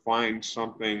could find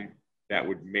something that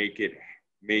would make it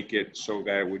so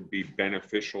that it would be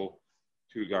beneficial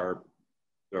to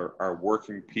our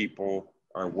working people,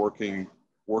 our working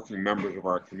members of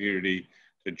our community,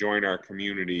 to join our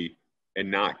community and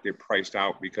not get priced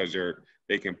out because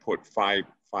they can put five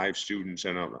students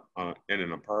in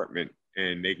an apartment,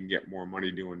 and they can get more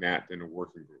money doing that than a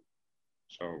working group.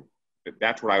 So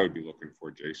that's what I would be looking for,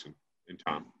 Jason and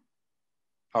Tom.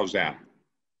 How's that?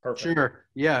 Perfect. Sure.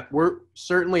 Yeah, we're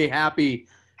certainly happy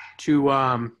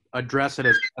to address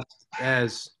it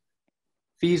as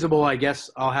feasible. I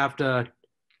guess I'll have to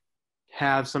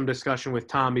have some discussion with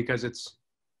Tom, because it's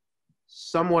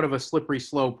somewhat of a slippery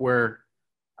slope where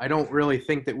I don't really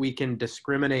think that we can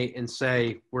discriminate and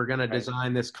say we're going to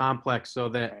design this complex so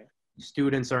that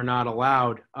students are not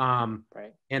allowed.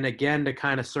 And again, to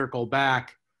kind of circle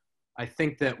back, I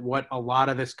think that what a lot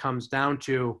of this comes down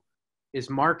to is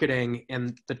marketing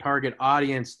and the target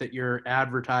audience that you're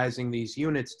advertising these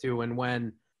units to. And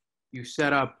when you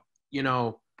set up, you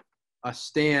know, a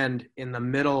stand in the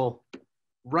middle,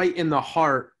 right in the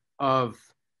heart of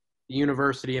the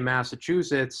University of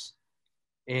Massachusetts,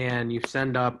 and you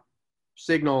send up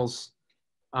signals,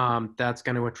 that's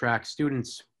going to attract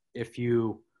students. If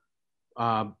you,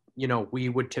 you know, we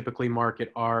would typically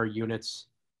market our units,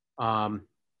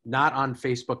 not on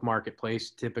Facebook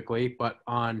Marketplace typically, but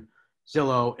on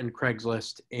Zillow and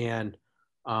Craigslist. And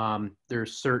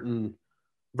there's certain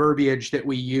verbiage that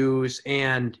we use,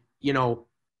 and, you know,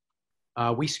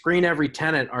 we screen every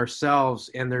tenant ourselves,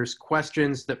 and there's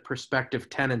questions that prospective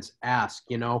tenants ask,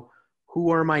 you know, who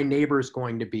are my neighbors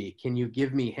going to be? Can you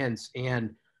give me hints?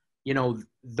 And, you know,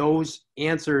 those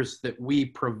answers that we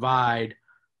provide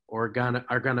are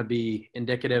gonna be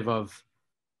indicative of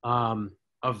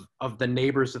the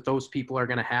neighbors that those people are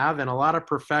gonna have. And a lot of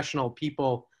professional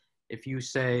people, if you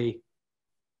say,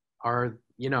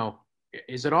 you know,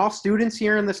 is it all students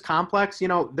here in this complex? You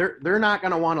know, they're not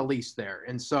gonna want to lease there.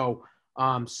 And so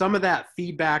some of that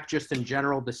feedback, just in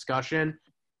general discussion,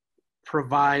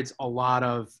 provides a lot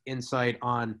of insight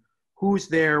on who's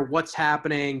there, what's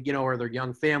happening, you know, are there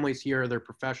young families here, are there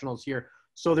professionals here?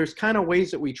 So there's kind of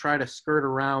ways that we try to skirt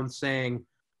around saying,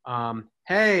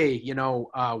 hey, you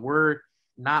know, we're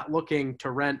not looking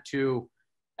to rent to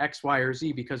X, Y, or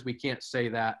Z, because we can't say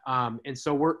that. And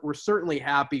so we're certainly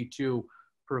happy to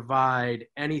provide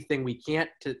anything we can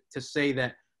to say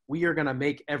that we are going to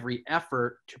make every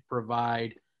effort to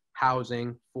provide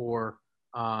housing for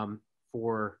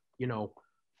you know,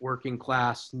 working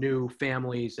class, new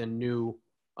families and new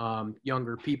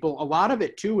younger people. A lot of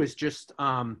it too is just,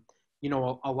 you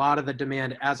know, a lot of the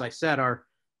demand, as I said, are,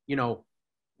 you know,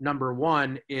 number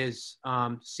one is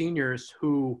seniors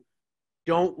who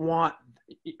don't want,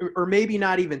 or maybe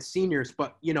not even seniors,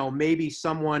 but, you know, maybe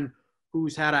someone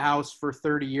who's had a house for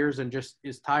 30 years and just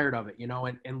is tired of it, you know,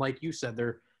 and like you said,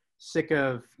 they're sick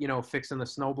of, you know, fixing the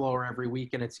snowblower every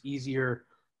week, and it's easier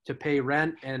to pay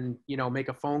rent and, you know, make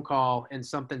a phone call and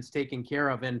something's taken care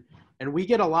of. And we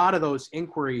get a lot of those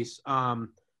inquiries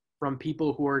from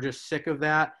people who are just sick of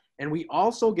that. And we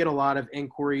also get a lot of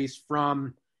inquiries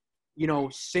from, you know,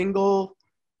 single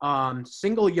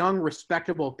young,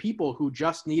 respectable people who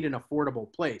just need an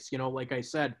affordable place. You know, like I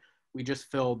said, we just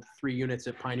filled 3 units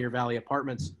at Pioneer Valley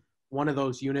Apartments. One of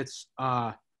those units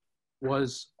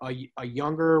was a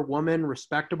younger woman,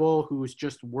 respectable, who's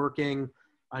just working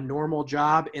a normal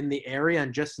job in the area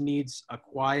and just needs a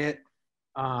quiet,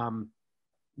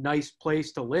 nice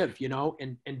place to live, you know,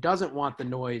 and doesn't want the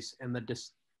noise and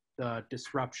the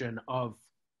disruption of,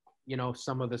 you know,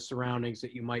 some of the surroundings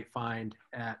that you might find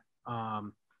at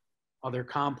other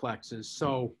complexes.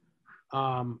 So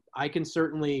I can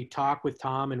certainly talk with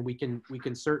Tom, and we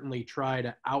can certainly try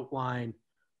to outline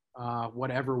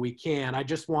whatever we can. I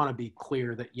just want to be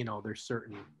clear that, you know, there's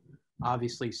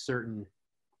obviously certain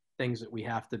things that we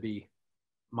have to be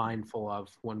mindful of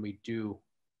when we do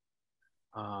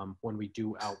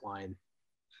outline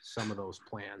some of those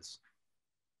plans.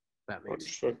 That makes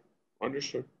Understood.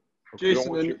 Understood.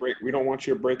 Jason, We don't want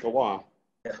you to break a law.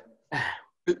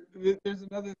 There's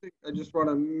another thing I just want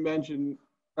to mention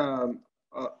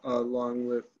along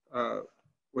with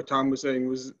what Tom was saying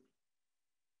was,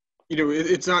 you know,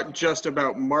 it's not just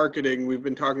about marketing. We've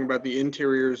been talking about the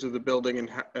interiors of the building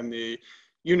and the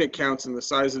unit counts and the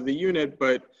size of the unit,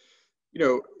 but, you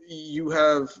know, you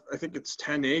have, I think it's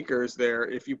 10 acres there.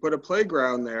 If you put a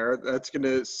playground there, that's going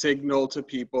to signal to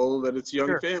people that it's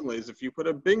young families. If you put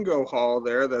a bingo hall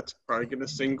there, that's probably going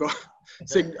to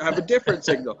have a different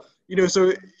signal. You know,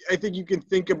 so I think you can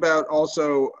think about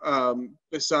also,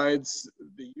 besides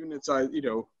the unit size, you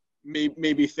know,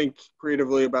 maybe think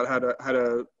creatively about how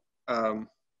to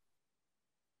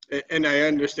and I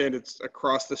understand it's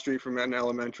across the street from an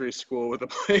elementary school with a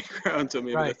playground, so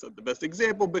maybe that's not the best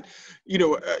example. But you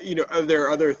know, are there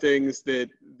other things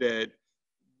that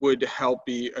would help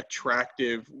be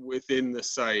attractive within the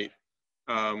site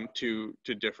to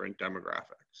different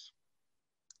demographics?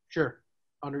 Sure,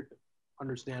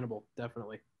 understandable,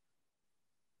 definitely.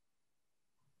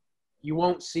 You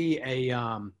won't see a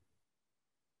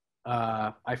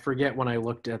I forget when I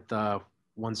looked at the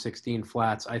 116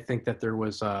 flats. I think that there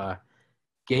was a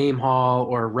game hall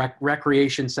or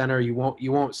recreation center. You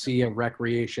won't see a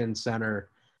recreation center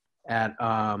at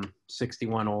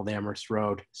 61 Old Amherst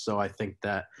Road. So I think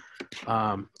that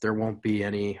there won't be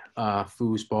any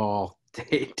foosball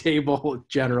table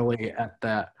generally at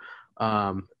that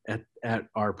at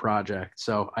our project.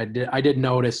 So I did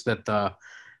notice that the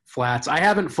flats. I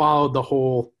haven't followed the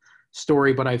whole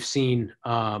story, but I've certainly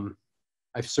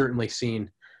seen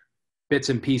bits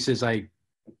and pieces. I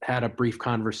had a brief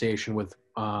conversation with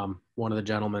one of the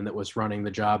gentlemen that was running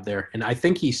the job there, and I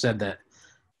think he said that,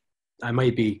 I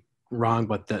might be wrong,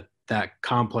 but that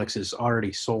complex is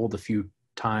already sold a few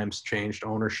times, changed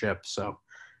ownership. So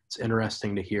it's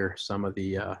interesting to hear some of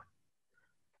the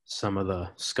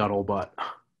scuttlebutt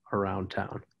around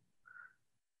town.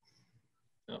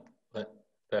 No,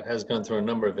 that has gone through a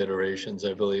number of iterations,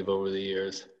 I believe, over the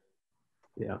years.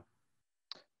 Yeah.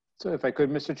 So if I could,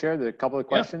 Mr. Chair, there are a couple of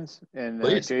questions. And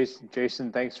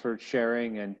Jason, thanks for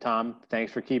sharing. And Tom,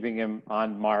 thanks for keeping him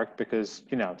on mark, because,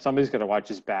 you know, somebody's got to watch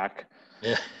his back.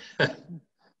 Yeah.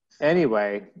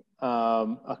 Anyway,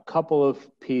 a couple of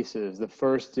pieces. The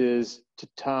first is to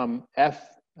Tom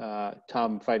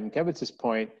Feidenkevitz's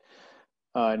point,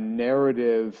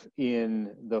 narrative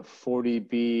in the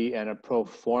 40B and a pro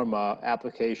forma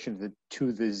application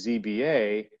to the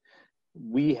ZBA.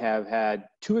 We have had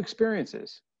two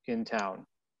experiences in town.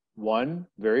 One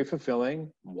very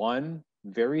fulfilling, one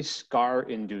very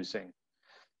scar-inducing.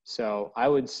 So I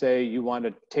would say you want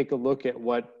to take a look at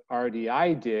what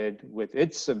RDI did with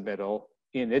its submittal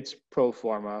in its pro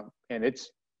forma and its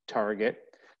target.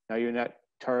 Now, you're not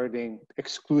targeting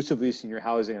exclusively senior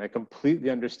housing, and I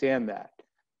completely understand that.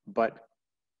 But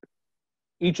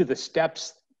each of the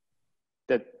steps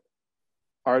that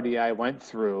RDI went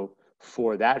through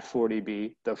for that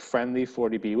 40B, the friendly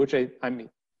 40B, which I'm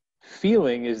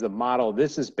feeling is the model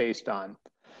this is based on,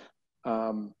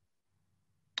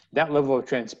 that level of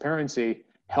transparency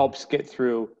helps get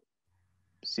through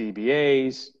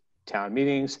CBAs, town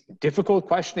meetings, difficult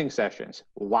questioning sessions,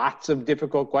 lots of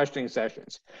difficult questioning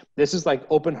sessions. This is like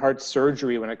open heart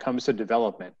surgery when it comes to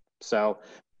development. So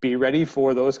be ready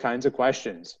for those kinds of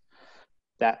questions.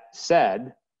 That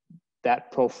said,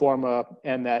 that pro forma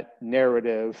and that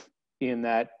narrative in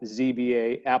that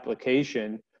ZBA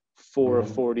application for a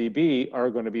 40B are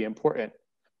going to be important.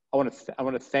 I want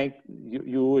to thank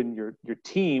you and your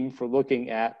team for looking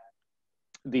at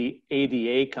the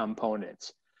ADA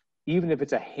components, even if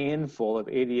it's a handful of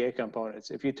ADA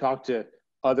components. If you talk to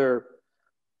other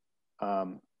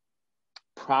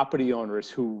property owners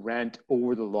who rent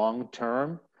over the long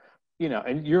term, you know,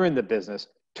 and you're in the business,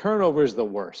 turnover is the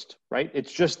worst, right?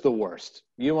 It's just the worst.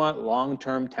 You want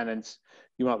long-term tenants.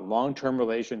 You want long-term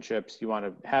relationships. You want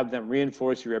to have them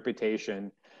reinforce your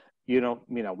reputation. We don't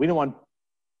want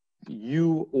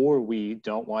you or we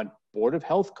don't want Board of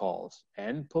Health calls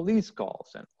and police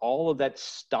calls and all of that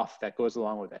stuff that goes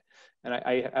along with it. And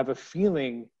I have a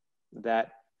feeling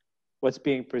that what's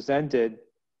being presented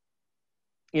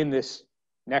in this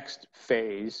next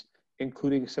phase,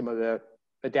 including some of the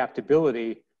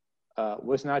adaptability,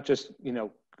 was not just,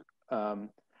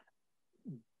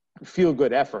 feel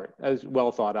good effort, as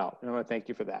well thought out. And I want to thank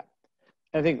you for that.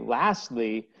 And I think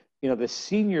lastly, the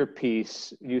senior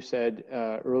piece, you said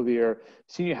earlier,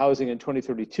 senior housing in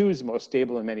 2032 is the most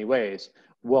stable in many ways.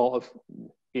 Well, if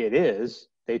it is,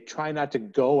 they try not to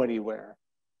go anywhere,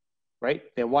 right?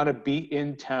 They want to be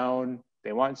in town.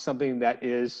 They want something that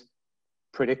is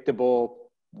predictable,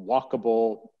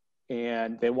 walkable,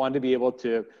 and they want to be able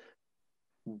to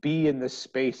be in the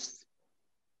space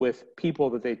with people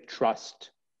that they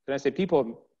trust. And I say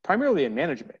people primarily in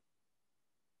management.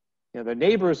 Their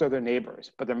neighbors are their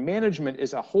neighbors, but their management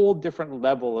is a whole different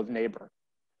level of neighbor.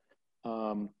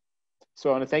 So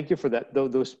I want to thank you for that,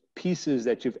 those pieces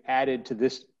that you've added to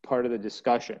this part of the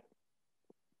discussion.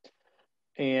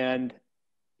 And,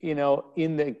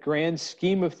 in the grand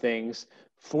scheme of things,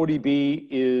 40B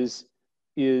is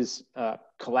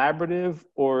collaborative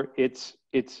or it's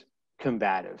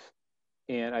combative.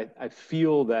 And I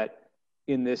feel that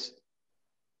in this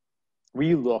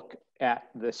relook at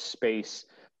the space,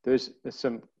 there's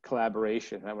some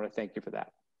collaboration. And I want to thank you for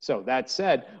that. So that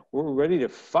said, we're ready to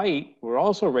fight. We're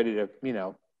also ready to,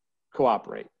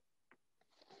 cooperate.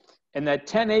 And that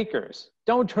 10 acres,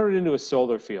 don't turn it into a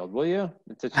solar field, will you?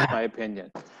 It's just my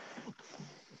opinion.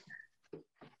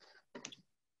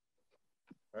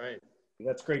 All right.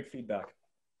 That's great feedback.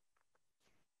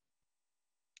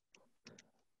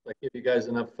 That give you guys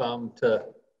enough to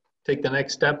take the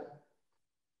next step?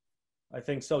 I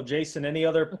think so. Jason, any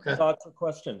other thoughts or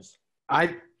questions?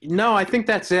 No, I think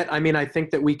that's it. I mean, I think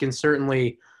that we can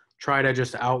certainly try to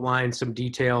just outline some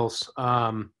details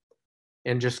and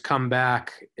just come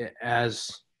back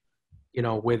as,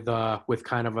 with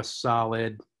kind of a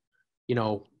solid,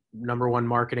 number one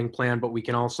marketing plan, but we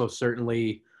can also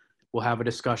certainly, we'll have a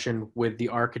discussion with the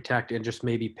architect and just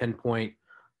maybe pinpoint,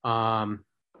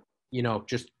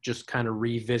 just kind of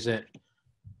revisit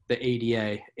the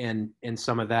ADA and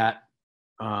some of that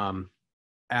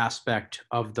aspect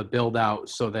of the build out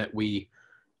so that we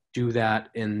do that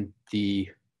in the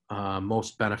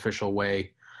most beneficial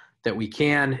way that we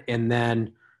can. And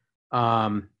then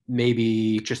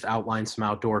maybe just outline some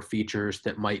outdoor features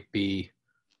that might be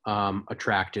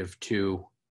attractive to,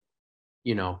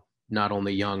 not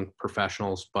only young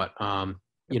professionals, but,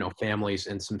 families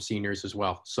and some seniors as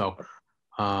well. So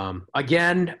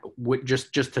again,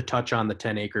 just to touch on the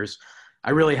 10 acres, I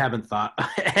really haven't thought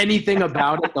anything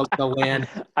about it, the land.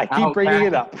 I keep bringing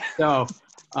it up. So,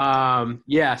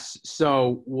 yes,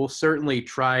 so we'll certainly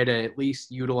try to at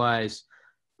least utilize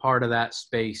part of that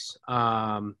space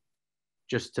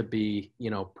just to be,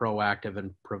 proactive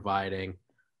in providing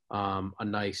a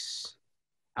nice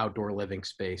outdoor living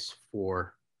space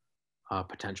for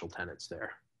potential tenants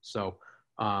there. So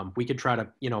we could try to,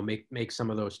 make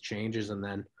some of those changes and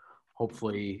then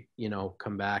hopefully,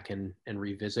 come back and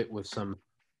revisit with some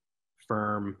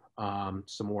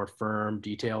more firm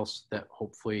details that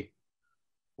hopefully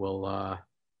will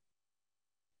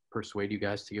persuade you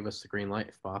guys to give us the green light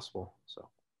if possible. So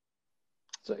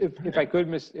if I could,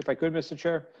 Mr.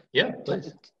 Chair. Yeah,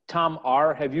 please. Tom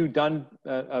R., have you done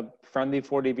a friendly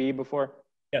 40B before?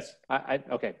 Yes.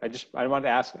 Okay. I wanted to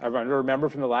ask. I remember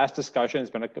from the last discussion. It's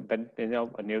been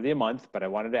nearly a month, but I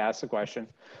wanted to ask the question.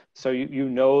 So you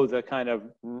know the kind of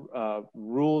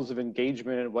rules of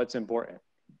engagement and what's important.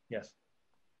 Yes.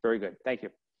 Very good. Thank you.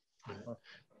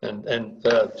 And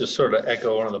just sort of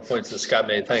echo one of the points that Scott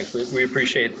made. Thanks. We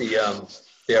appreciate the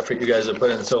effort you guys have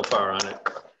put in so far on it.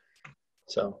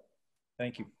 So.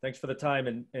 Thank you. Thanks for the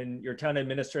time, and your town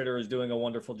administrator is doing a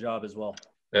wonderful job as well.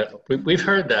 Yeah, we've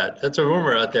heard that. That's a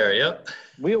rumor out there. Yep.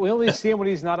 We only see him when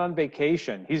he's not on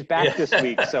vacation. He's back this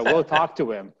week, so we'll talk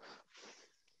to him.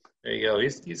 There you go.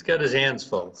 He's got his hands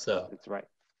full. So that's right.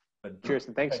 Cheers,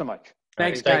 and thanks so much.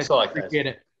 Thanks, guys. Thanks a lot, guys. Appreciate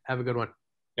it. Have a good one.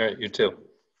 All right, you too.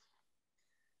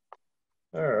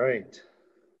 All right.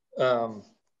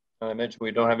 I mentioned we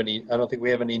don't have any. I don't think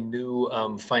we have any new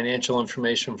financial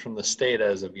information from the state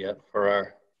as of yet for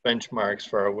our benchmarks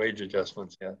for our wage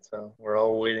adjustments yet. So we're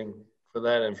all waiting for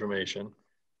that information.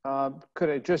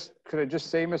 Could I just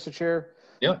say, Mr. Chair?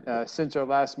 Yeah. Since our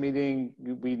last meeting,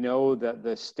 we know that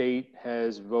the state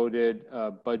has voted a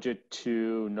budget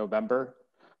to November,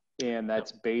 and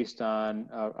that's based on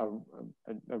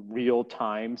a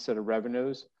real-time set of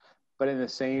revenues. But in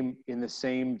the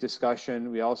same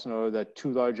discussion, we also know that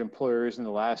two large employers in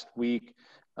the last week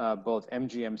both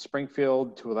MGM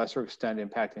Springfield, to a lesser extent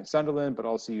impacting Sunderland, but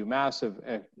also UMass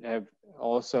have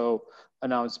also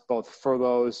announced both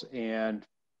furloughs and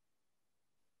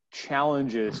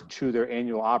challenges to their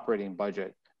annual operating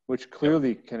budget, which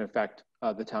clearly can affect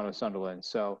the town of Sunderland.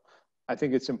 So I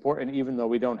think it's important, even though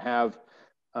we don't have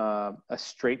a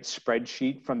straight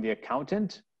spreadsheet from the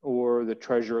accountant or the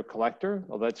treasurer collector.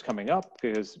 Well, that's coming up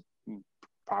because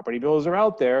property bills are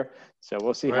out there. So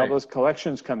we'll see how those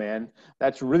collections come in.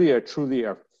 That's really truly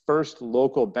a first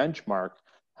local benchmark.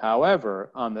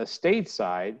 However, on the state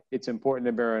side, it's important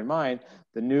to bear in mind,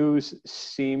 the news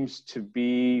seems to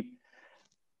be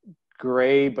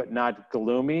gray, but not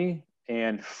gloomy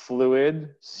and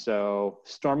fluid. So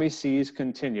stormy seas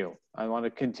continue. I want to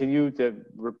continue to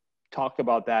talk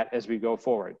about that as we go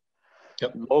forward.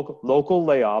 Yep. Local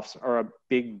layoffs are a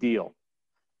big deal.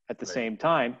 At the same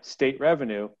time, state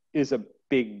revenue is a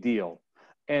big deal.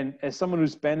 And as someone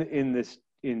who's been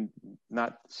in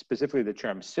not specifically the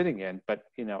chair I'm sitting in, but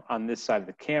on this side of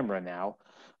the camera now,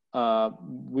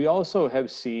 we also have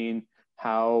seen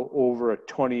how over a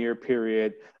 20-year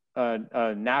period,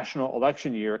 a national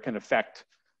election year can affect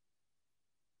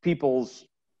people's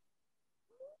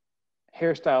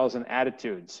hairstyles and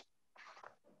attitudes.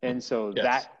 And so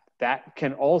that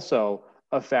can also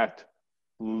affect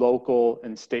local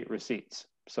and state receipts.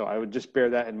 So I would just bear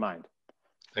that in mind.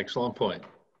 Excellent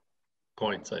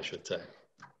points, I should say.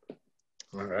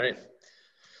 All right,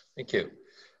 thank you.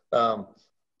 Do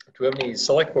we have any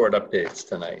select board updates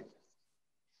tonight?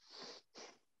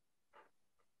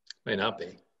 May not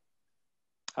be.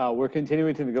 We're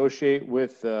continuing to negotiate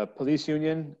with the police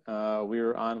union. We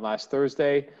were on last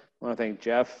Thursday. I want to thank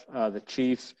Jeff, the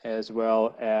chief, as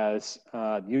well as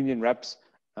union reps.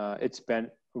 It's been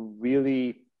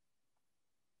really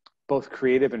both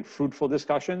creative and fruitful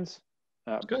discussions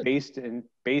based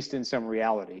in some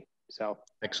reality. So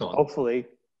excellent.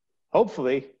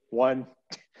 Hopefully 1,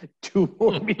 2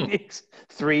 more meetings,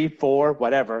 3, 4,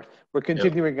 whatever. We're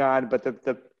continuing on, but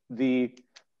the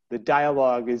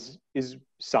dialogue is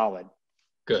solid.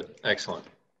 Good, excellent.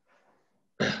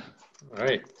 All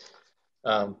right.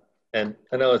 And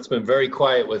I know it's been very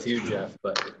quiet with you, Jeff,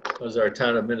 but how's our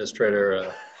town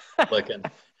administrator looking?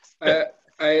 I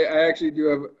actually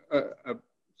do have a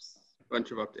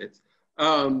bunch of updates.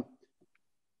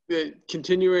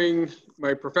 Continuing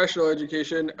my professional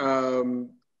education,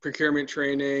 procurement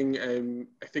training, and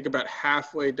I think about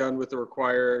halfway done with the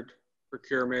required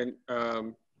procurement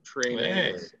training.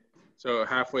 Hey. So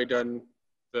halfway done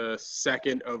the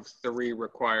second of 3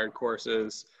 required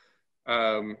courses.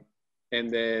 And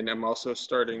then I'm also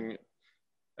starting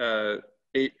a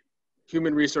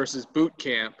human resources boot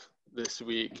camp this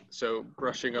week. So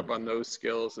brushing up on those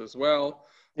skills as well.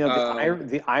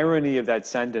 The irony of that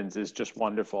sentence is just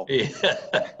wonderful. Yeah.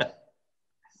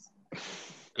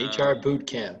 HR boot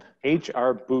camp.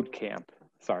 HR boot camp.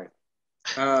 Sorry.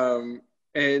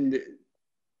 And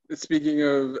speaking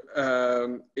of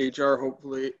HR,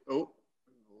 hopefully, the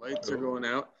lights are going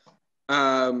out.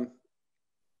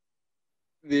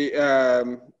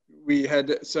 We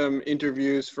had some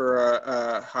interviews for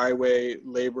a highway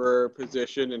laborer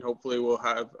position, and hopefully we'll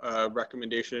have a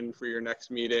recommendation for your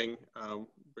next meeting.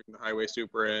 Bring the highway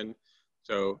super in.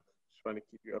 So just want to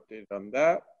keep you updated on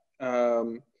that.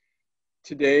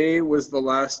 Today was the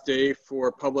last day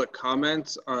for public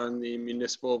comments on the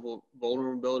municipal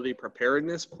vulnerability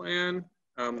preparedness plan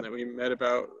that we met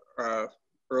about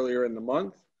earlier in the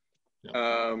month.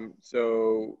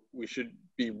 So we should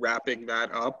be wrapping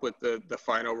that up with the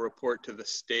final report to the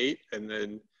state, and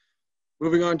then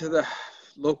moving on to the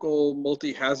local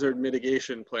multi-hazard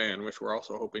mitigation plan, which we're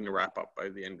also hoping to wrap up by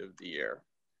the end of the year.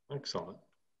 Excellent.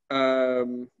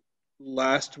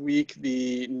 Last week,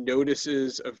 the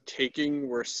notices of taking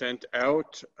were sent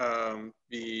out.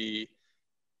 The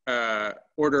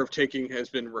order of taking has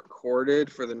been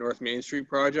recorded for the North Main Street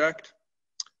project.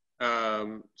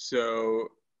 So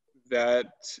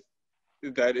that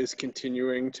is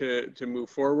continuing to move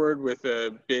forward with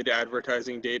a bid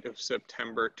advertising date of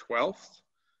September 12th.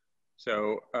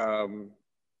 So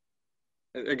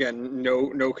again,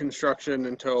 no construction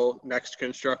until next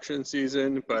construction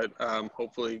season, but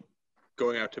hopefully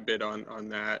going out to bid on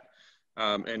that,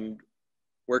 and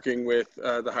working with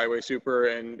the highway super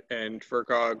and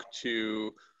FERCOG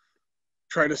to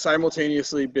try to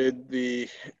simultaneously bid the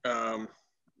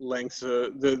lengths,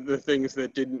 the things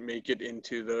that didn't make it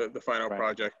into the final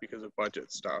project because of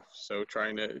budget stuff. So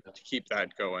trying to keep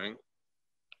that going.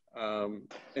 And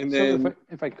then, so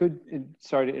if I could,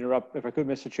 sorry to interrupt, if I could,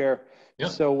 Mr. Chair. Yeah.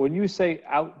 So when you say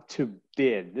out to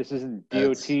bid, this isn't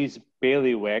DOT's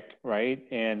bailiwick, right?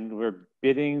 And we're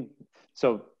bidding.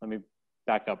 So let me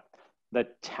back up. The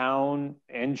town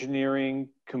engineering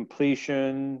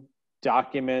completion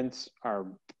documents are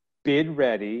bid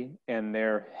ready and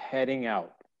they're heading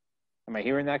out. Am I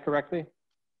hearing that correctly?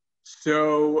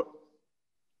 So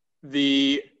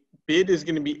the bid is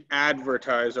going to be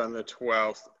advertised on the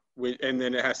 12th, and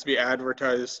then it has to be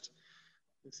advertised.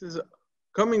 This is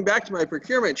coming back to my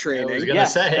procurement training.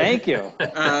 Yes, thank you.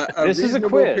 A This is a reasonable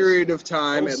quiz. period of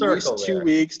time, Full at circle least 2 there.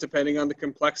 weeks, depending on the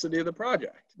complexity of the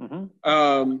project.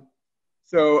 Mm-hmm.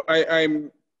 So I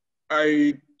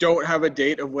don't have a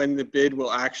date of when the bid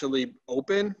will actually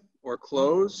open or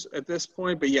close at this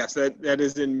point, but yes, that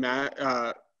is in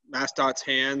MassDOT's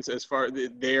hands as far as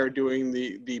they are doing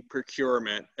the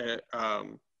procurement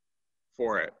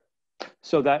for it.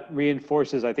 So that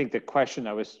reinforces, I think, the question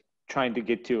I was trying to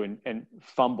get to and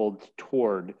fumbled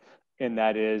toward, and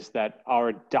that is that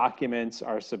our documents,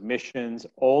 our submissions,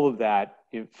 all of that,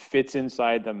 it fits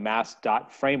inside the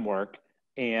MassDOT framework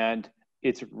and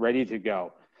it's ready to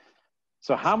go.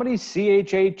 So how many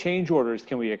CHA change orders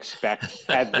can we expect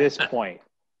at this point?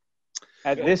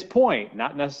 At this point,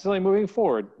 not necessarily moving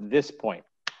forward, this point.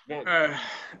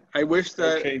 I wish No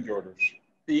that change orders.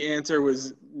 the answer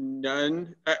was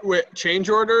none. Wait, change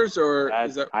orders or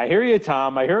is that? I hear you,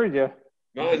 Tom. I heard you.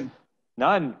 None.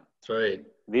 None. That's right.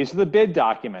 These are the bid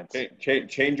documents.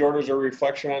 Change orders are a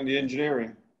reflection on the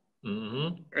engineering.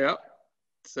 Mm-hmm. Yeah.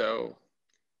 So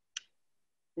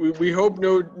we hope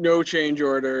no change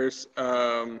orders.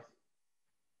 I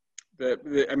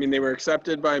mean, they were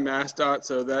accepted by MassDOT,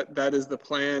 so that is the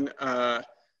plan.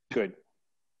 Good.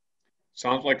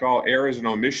 Sounds like all errors and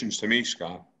omissions to me,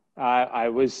 Scott.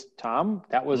 Tom,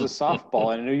 that was a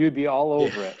softball. I knew you'd be all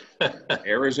over it.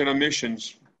 Errors and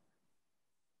omissions.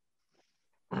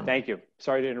 Thank you.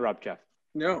 Sorry to interrupt, Jeff.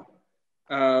 No.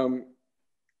 And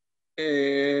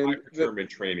My procurement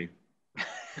training.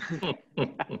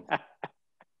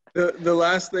 The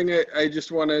last thing I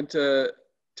just wanted to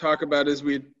talk about is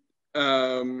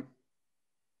a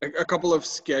couple of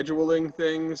scheduling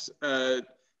things.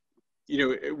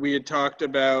 We had talked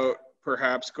about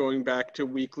perhaps going back to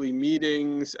weekly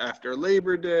meetings after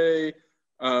Labor Day.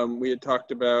 We had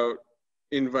talked about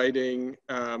inviting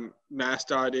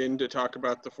MassDOT in to talk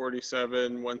about the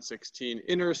 47-116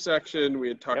 intersection. We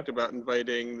had talked about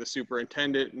inviting the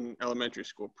superintendent and elementary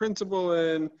school principal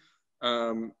in.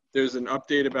 There's an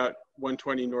update about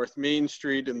 120 North Main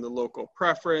Street and the local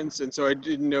preference. And so I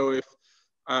didn't know if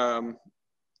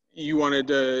you wanted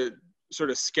to sort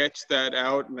of sketch that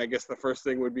out. And I guess the first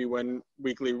thing would be when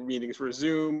weekly meetings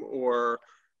resume, or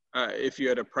if you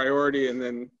had a priority, and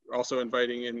then also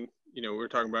inviting in, we were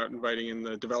talking about inviting in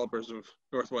the developers of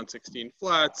North 116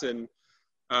 Flats, and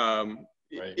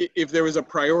if there was a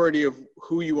priority of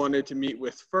who you wanted to meet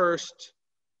with first,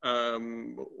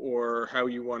 or how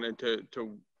you wanted to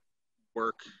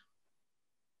work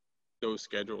those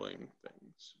scheduling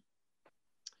things.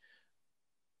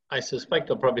 I suspect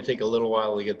it'll probably take a little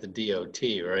while to get the DOT,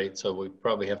 right? So we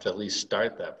probably have to at least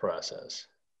start that process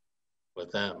with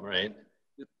them, right?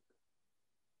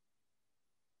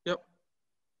 Yep.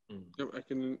 Yep. I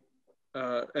can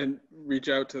and reach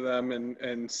out to them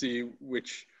and see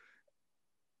which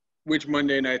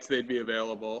Monday nights they'd be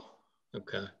available.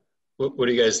 Okay. What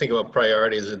do you guys think about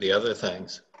priorities of the other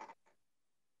things?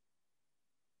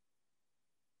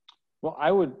 Well, I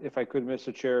would, if I could,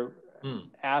 Mr. Chair,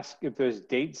 ask if there's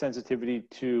date sensitivity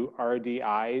to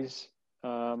RDI's.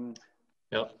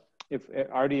 If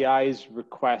RDI's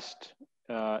request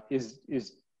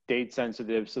is date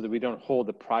sensitive, so that we don't hold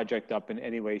the project up in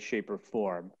any way, shape, or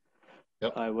form.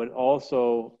 Yep. I would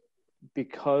also,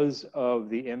 because of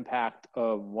the impact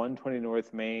of 120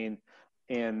 North Main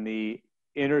and the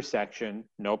intersection,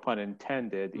 no pun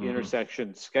intended,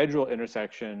 the scheduled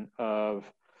intersection of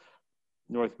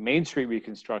North Main Street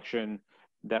reconstruction,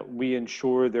 that we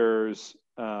ensure there's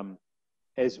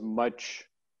as much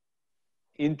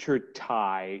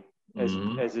intertie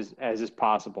as is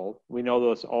possible. We know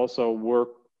those also work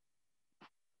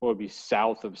will be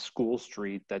south of School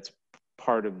Street. That's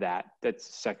part of that. That's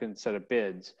the second set of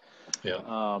bids.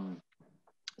 Yeah.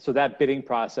 So that bidding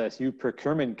process, you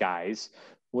procurement guys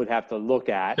would have to look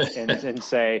at and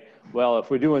say, well,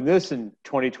 if we're doing this in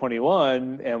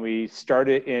 2021 and we start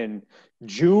it in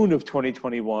June of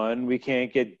 2021, we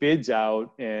can't get bids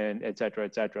out, and et cetera,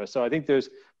 et cetera. So I think there's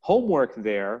homework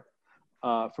there.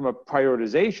 From a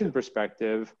prioritization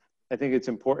perspective, I think it's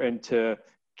important to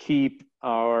keep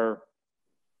our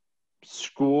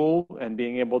school and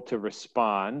being able to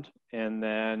respond, and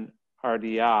then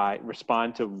RDI,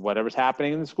 respond to whatever's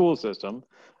happening in the school system.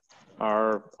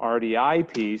 Our RDI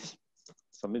piece,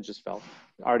 something just fell,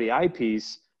 RDI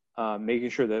piece making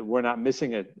sure that we're not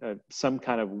missing some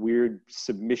kind of weird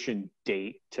submission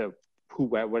date to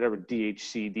whatever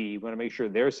DHCD. We want to make sure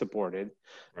they're supported.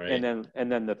 Right. And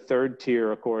then the third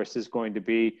tier, of course, is going to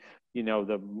be,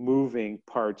 the moving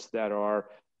parts that are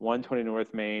 120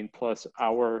 North Main plus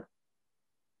our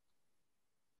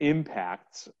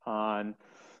impacts on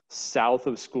south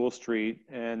of School Street.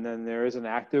 And then there is an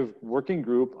active working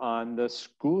group on the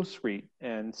School Street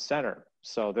and Center.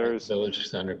 So there's Village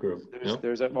Center group.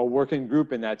 There's a working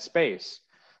group in that space.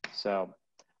 So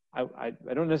I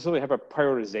don't necessarily have a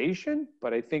prioritization,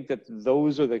 but I think that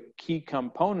those are the key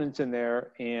components in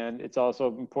there. And it's also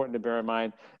important to bear in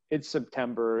mind, it's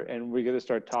September and we're going to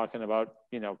start talking about,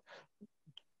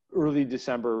 early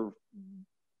December,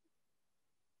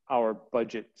 our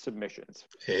budget submissions.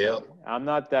 Yeah. I'm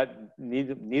not that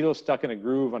needle stuck in a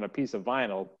groove on a piece of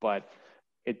vinyl, but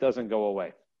it doesn't go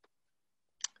away.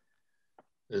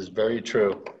 Is very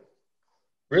true.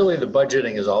 Really, the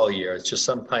budgeting is all year. It's just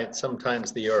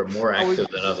sometimes the year are more active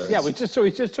than others. Yeah, we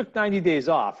just took 90 days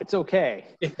off. It's okay.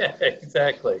 Yeah,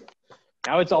 exactly.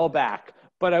 Now it's all back.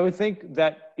 But I would think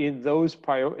that in those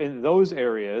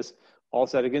areas, all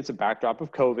set against a backdrop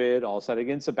of COVID, all set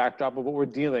against a backdrop of what we're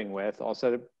dealing with, all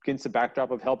set against the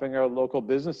backdrop of helping our local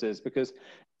businesses, because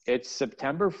it's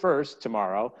September 1st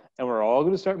tomorrow, and we're all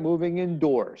going to start moving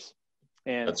indoors.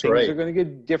 And That's things right. are going to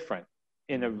get different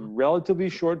in a relatively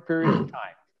short period of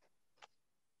time.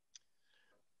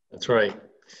 That's right.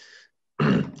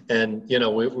 And,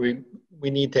 we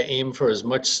need to aim for as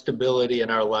much stability in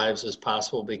our lives as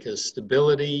possible, because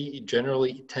stability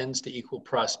generally tends to equal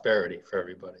prosperity for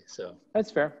everybody. So that's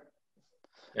fair.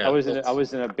 Yeah, I was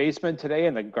in a basement today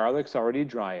and the garlic's already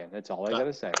drying. That's all I got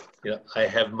to say. Yeah, I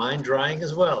have mine drying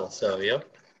as well. So, yep,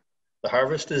 the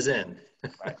harvest is in.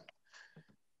 Right.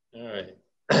 All right.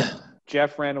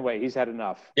 Jeff ran away. He's had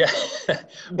enough. Yeah.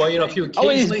 Well, if you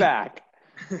occasionally, he's back.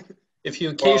 If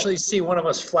you occasionally see one of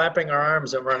us flapping our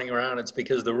arms and running around, it's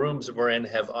because the rooms that we're in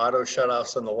have auto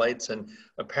shutoffs on the lights, and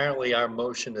apparently our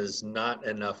motion is not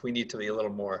enough. We need to be a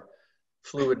little more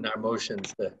fluid in our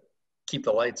motions to keep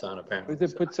the lights on, apparently. We have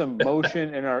to put some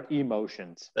motion in our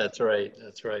emotions. That's right.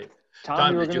 That's right.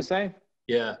 Tom, you were going to say?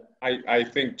 Yeah. I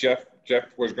think Jeff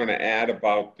was going to add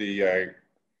about the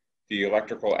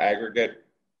electrical aggregate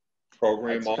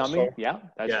program That's also. coming. Yeah,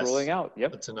 that's Yes. rolling out.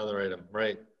 Yep. That's another item,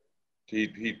 right?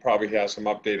 He probably has some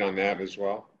update on that as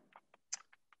well.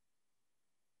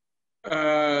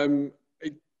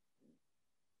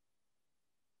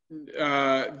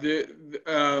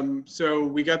 So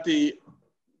we got the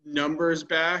numbers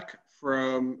back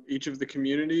from each of the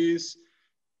communities,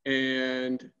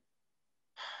 and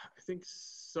I think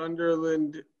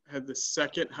Sunderland had the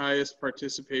second highest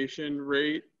participation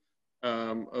rate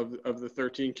of the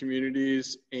 13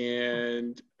 communities,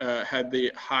 and had the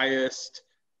highest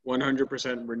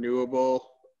 100%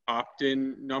 renewable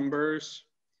opt-in numbers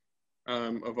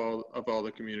of all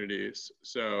the communities.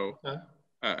 So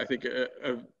I think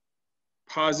a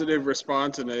positive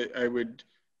response, and I would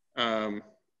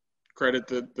credit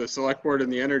the select board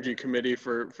and the energy committee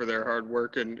for their hard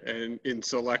work and in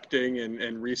selecting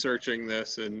and researching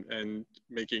this and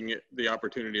making it the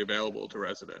opportunity available to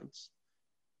residents.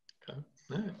 Okay.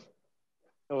 All right.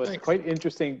 So it's Thanks. quite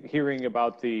interesting hearing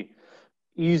about the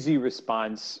easy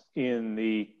response in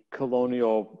the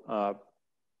colonial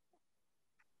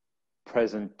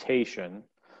presentation,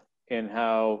 and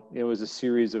how it was a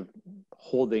series of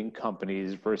holding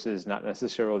companies versus not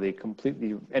necessarily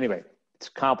completely. Anyway, it's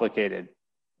complicated,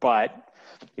 but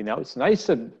it's nice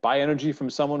to buy energy from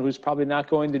someone who's probably not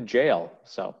going to jail.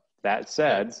 So that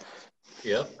said,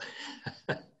 Yep.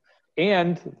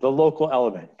 and the local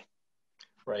element.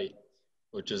 Right.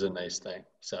 Which is a nice thing.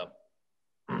 So,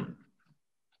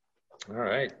 all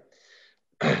right.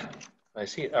 I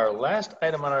see our last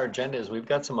item on our agenda is we've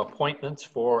got some appointments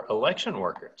for election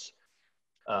workers.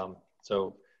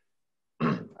 So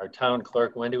our town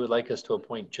clerk, Wendy, would like us to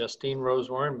appoint Justine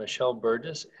Rosewarren, Michelle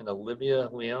Burgess, and Olivia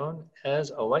Leone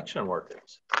as election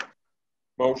workers.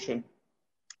 Motion.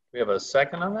 We have a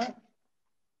second on that?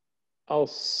 I'll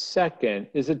second.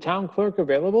 Is the town clerk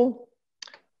available?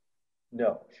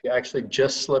 No, she actually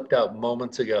just slipped out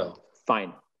moments ago.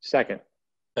 Fine. Second.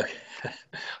 Okay.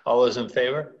 All those in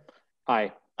favor?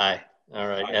 Aye. Aye. All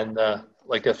right. Aye. And I'd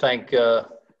like to thank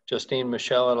Justine,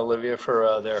 Michelle, and Olivia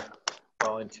for their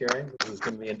volunteering. This is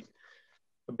going to be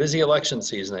a busy election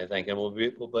season, I think, and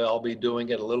we'll all be doing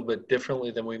it a little bit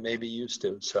differently than we may be used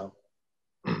to. So,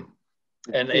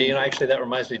 and actually, that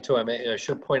reminds me too. I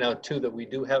should point out too that we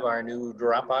do have our new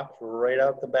drop-off right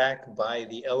out the back by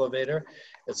the elevator.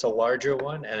 It's a larger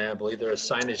one, and I believe there is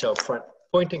signage out front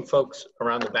pointing folks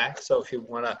around the back. So if you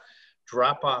want to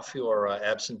drop off your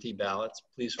absentee ballots.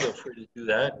 Please feel free to do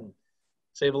that and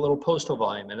save a little postal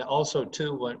volume. And also,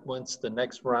 too, once the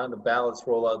next round of ballots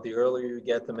roll out, the earlier you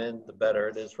get them in, the better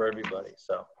it is for everybody.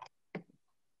 So,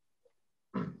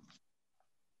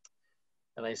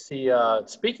 and I see,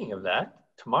 speaking of that,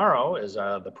 tomorrow is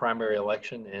the primary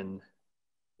election in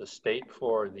the state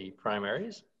for the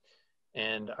primaries.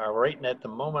 And right at the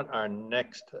moment, our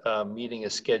next meeting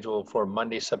is scheduled for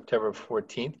Monday, September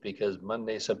 14th, because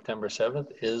Monday, September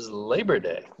 7th is Labor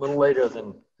Day. A little later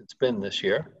than it's been this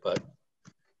year, but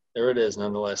there it is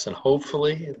nonetheless. And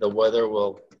hopefully the weather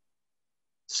will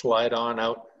slide on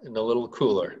out and a little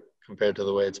cooler compared to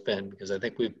the way it's been, because I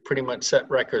think we've pretty much set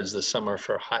records this summer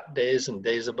for hot days and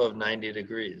days above 90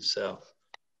 degrees. So I'm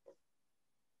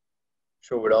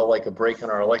sure we'd all like a break in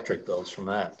our electric bills from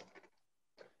that.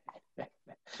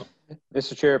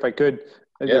 Mr. Chair, if I could,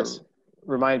 yes,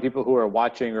 remind people who are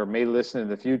watching or may listen in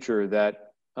the future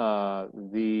that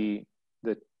the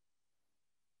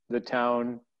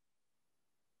town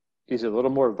is a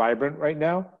little more vibrant right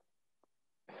now.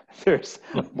 There's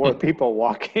more people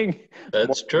walking. That's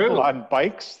more true. People on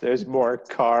bikes. There's more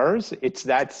cars. It's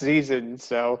that season,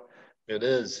 so it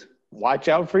is. Watch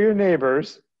out for your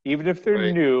neighbors, even if they're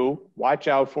Right. new. Watch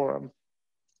out for them.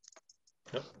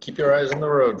 Yep. Keep your eyes on the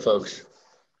road, folks.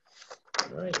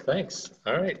 All right, thanks.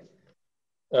 All right.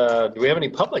 Do we have any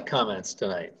public comments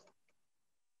tonight?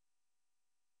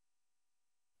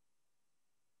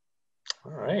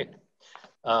 All right.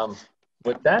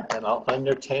 With that, then I'll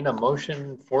entertain a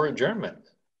motion for adjournment.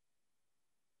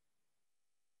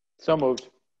 So moved.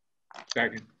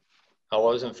 Second. All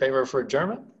those in favor for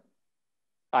adjournment?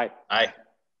 Aye. Aye.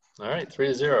 All right,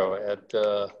 3-0 at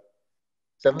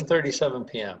 7:37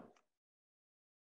 p.m.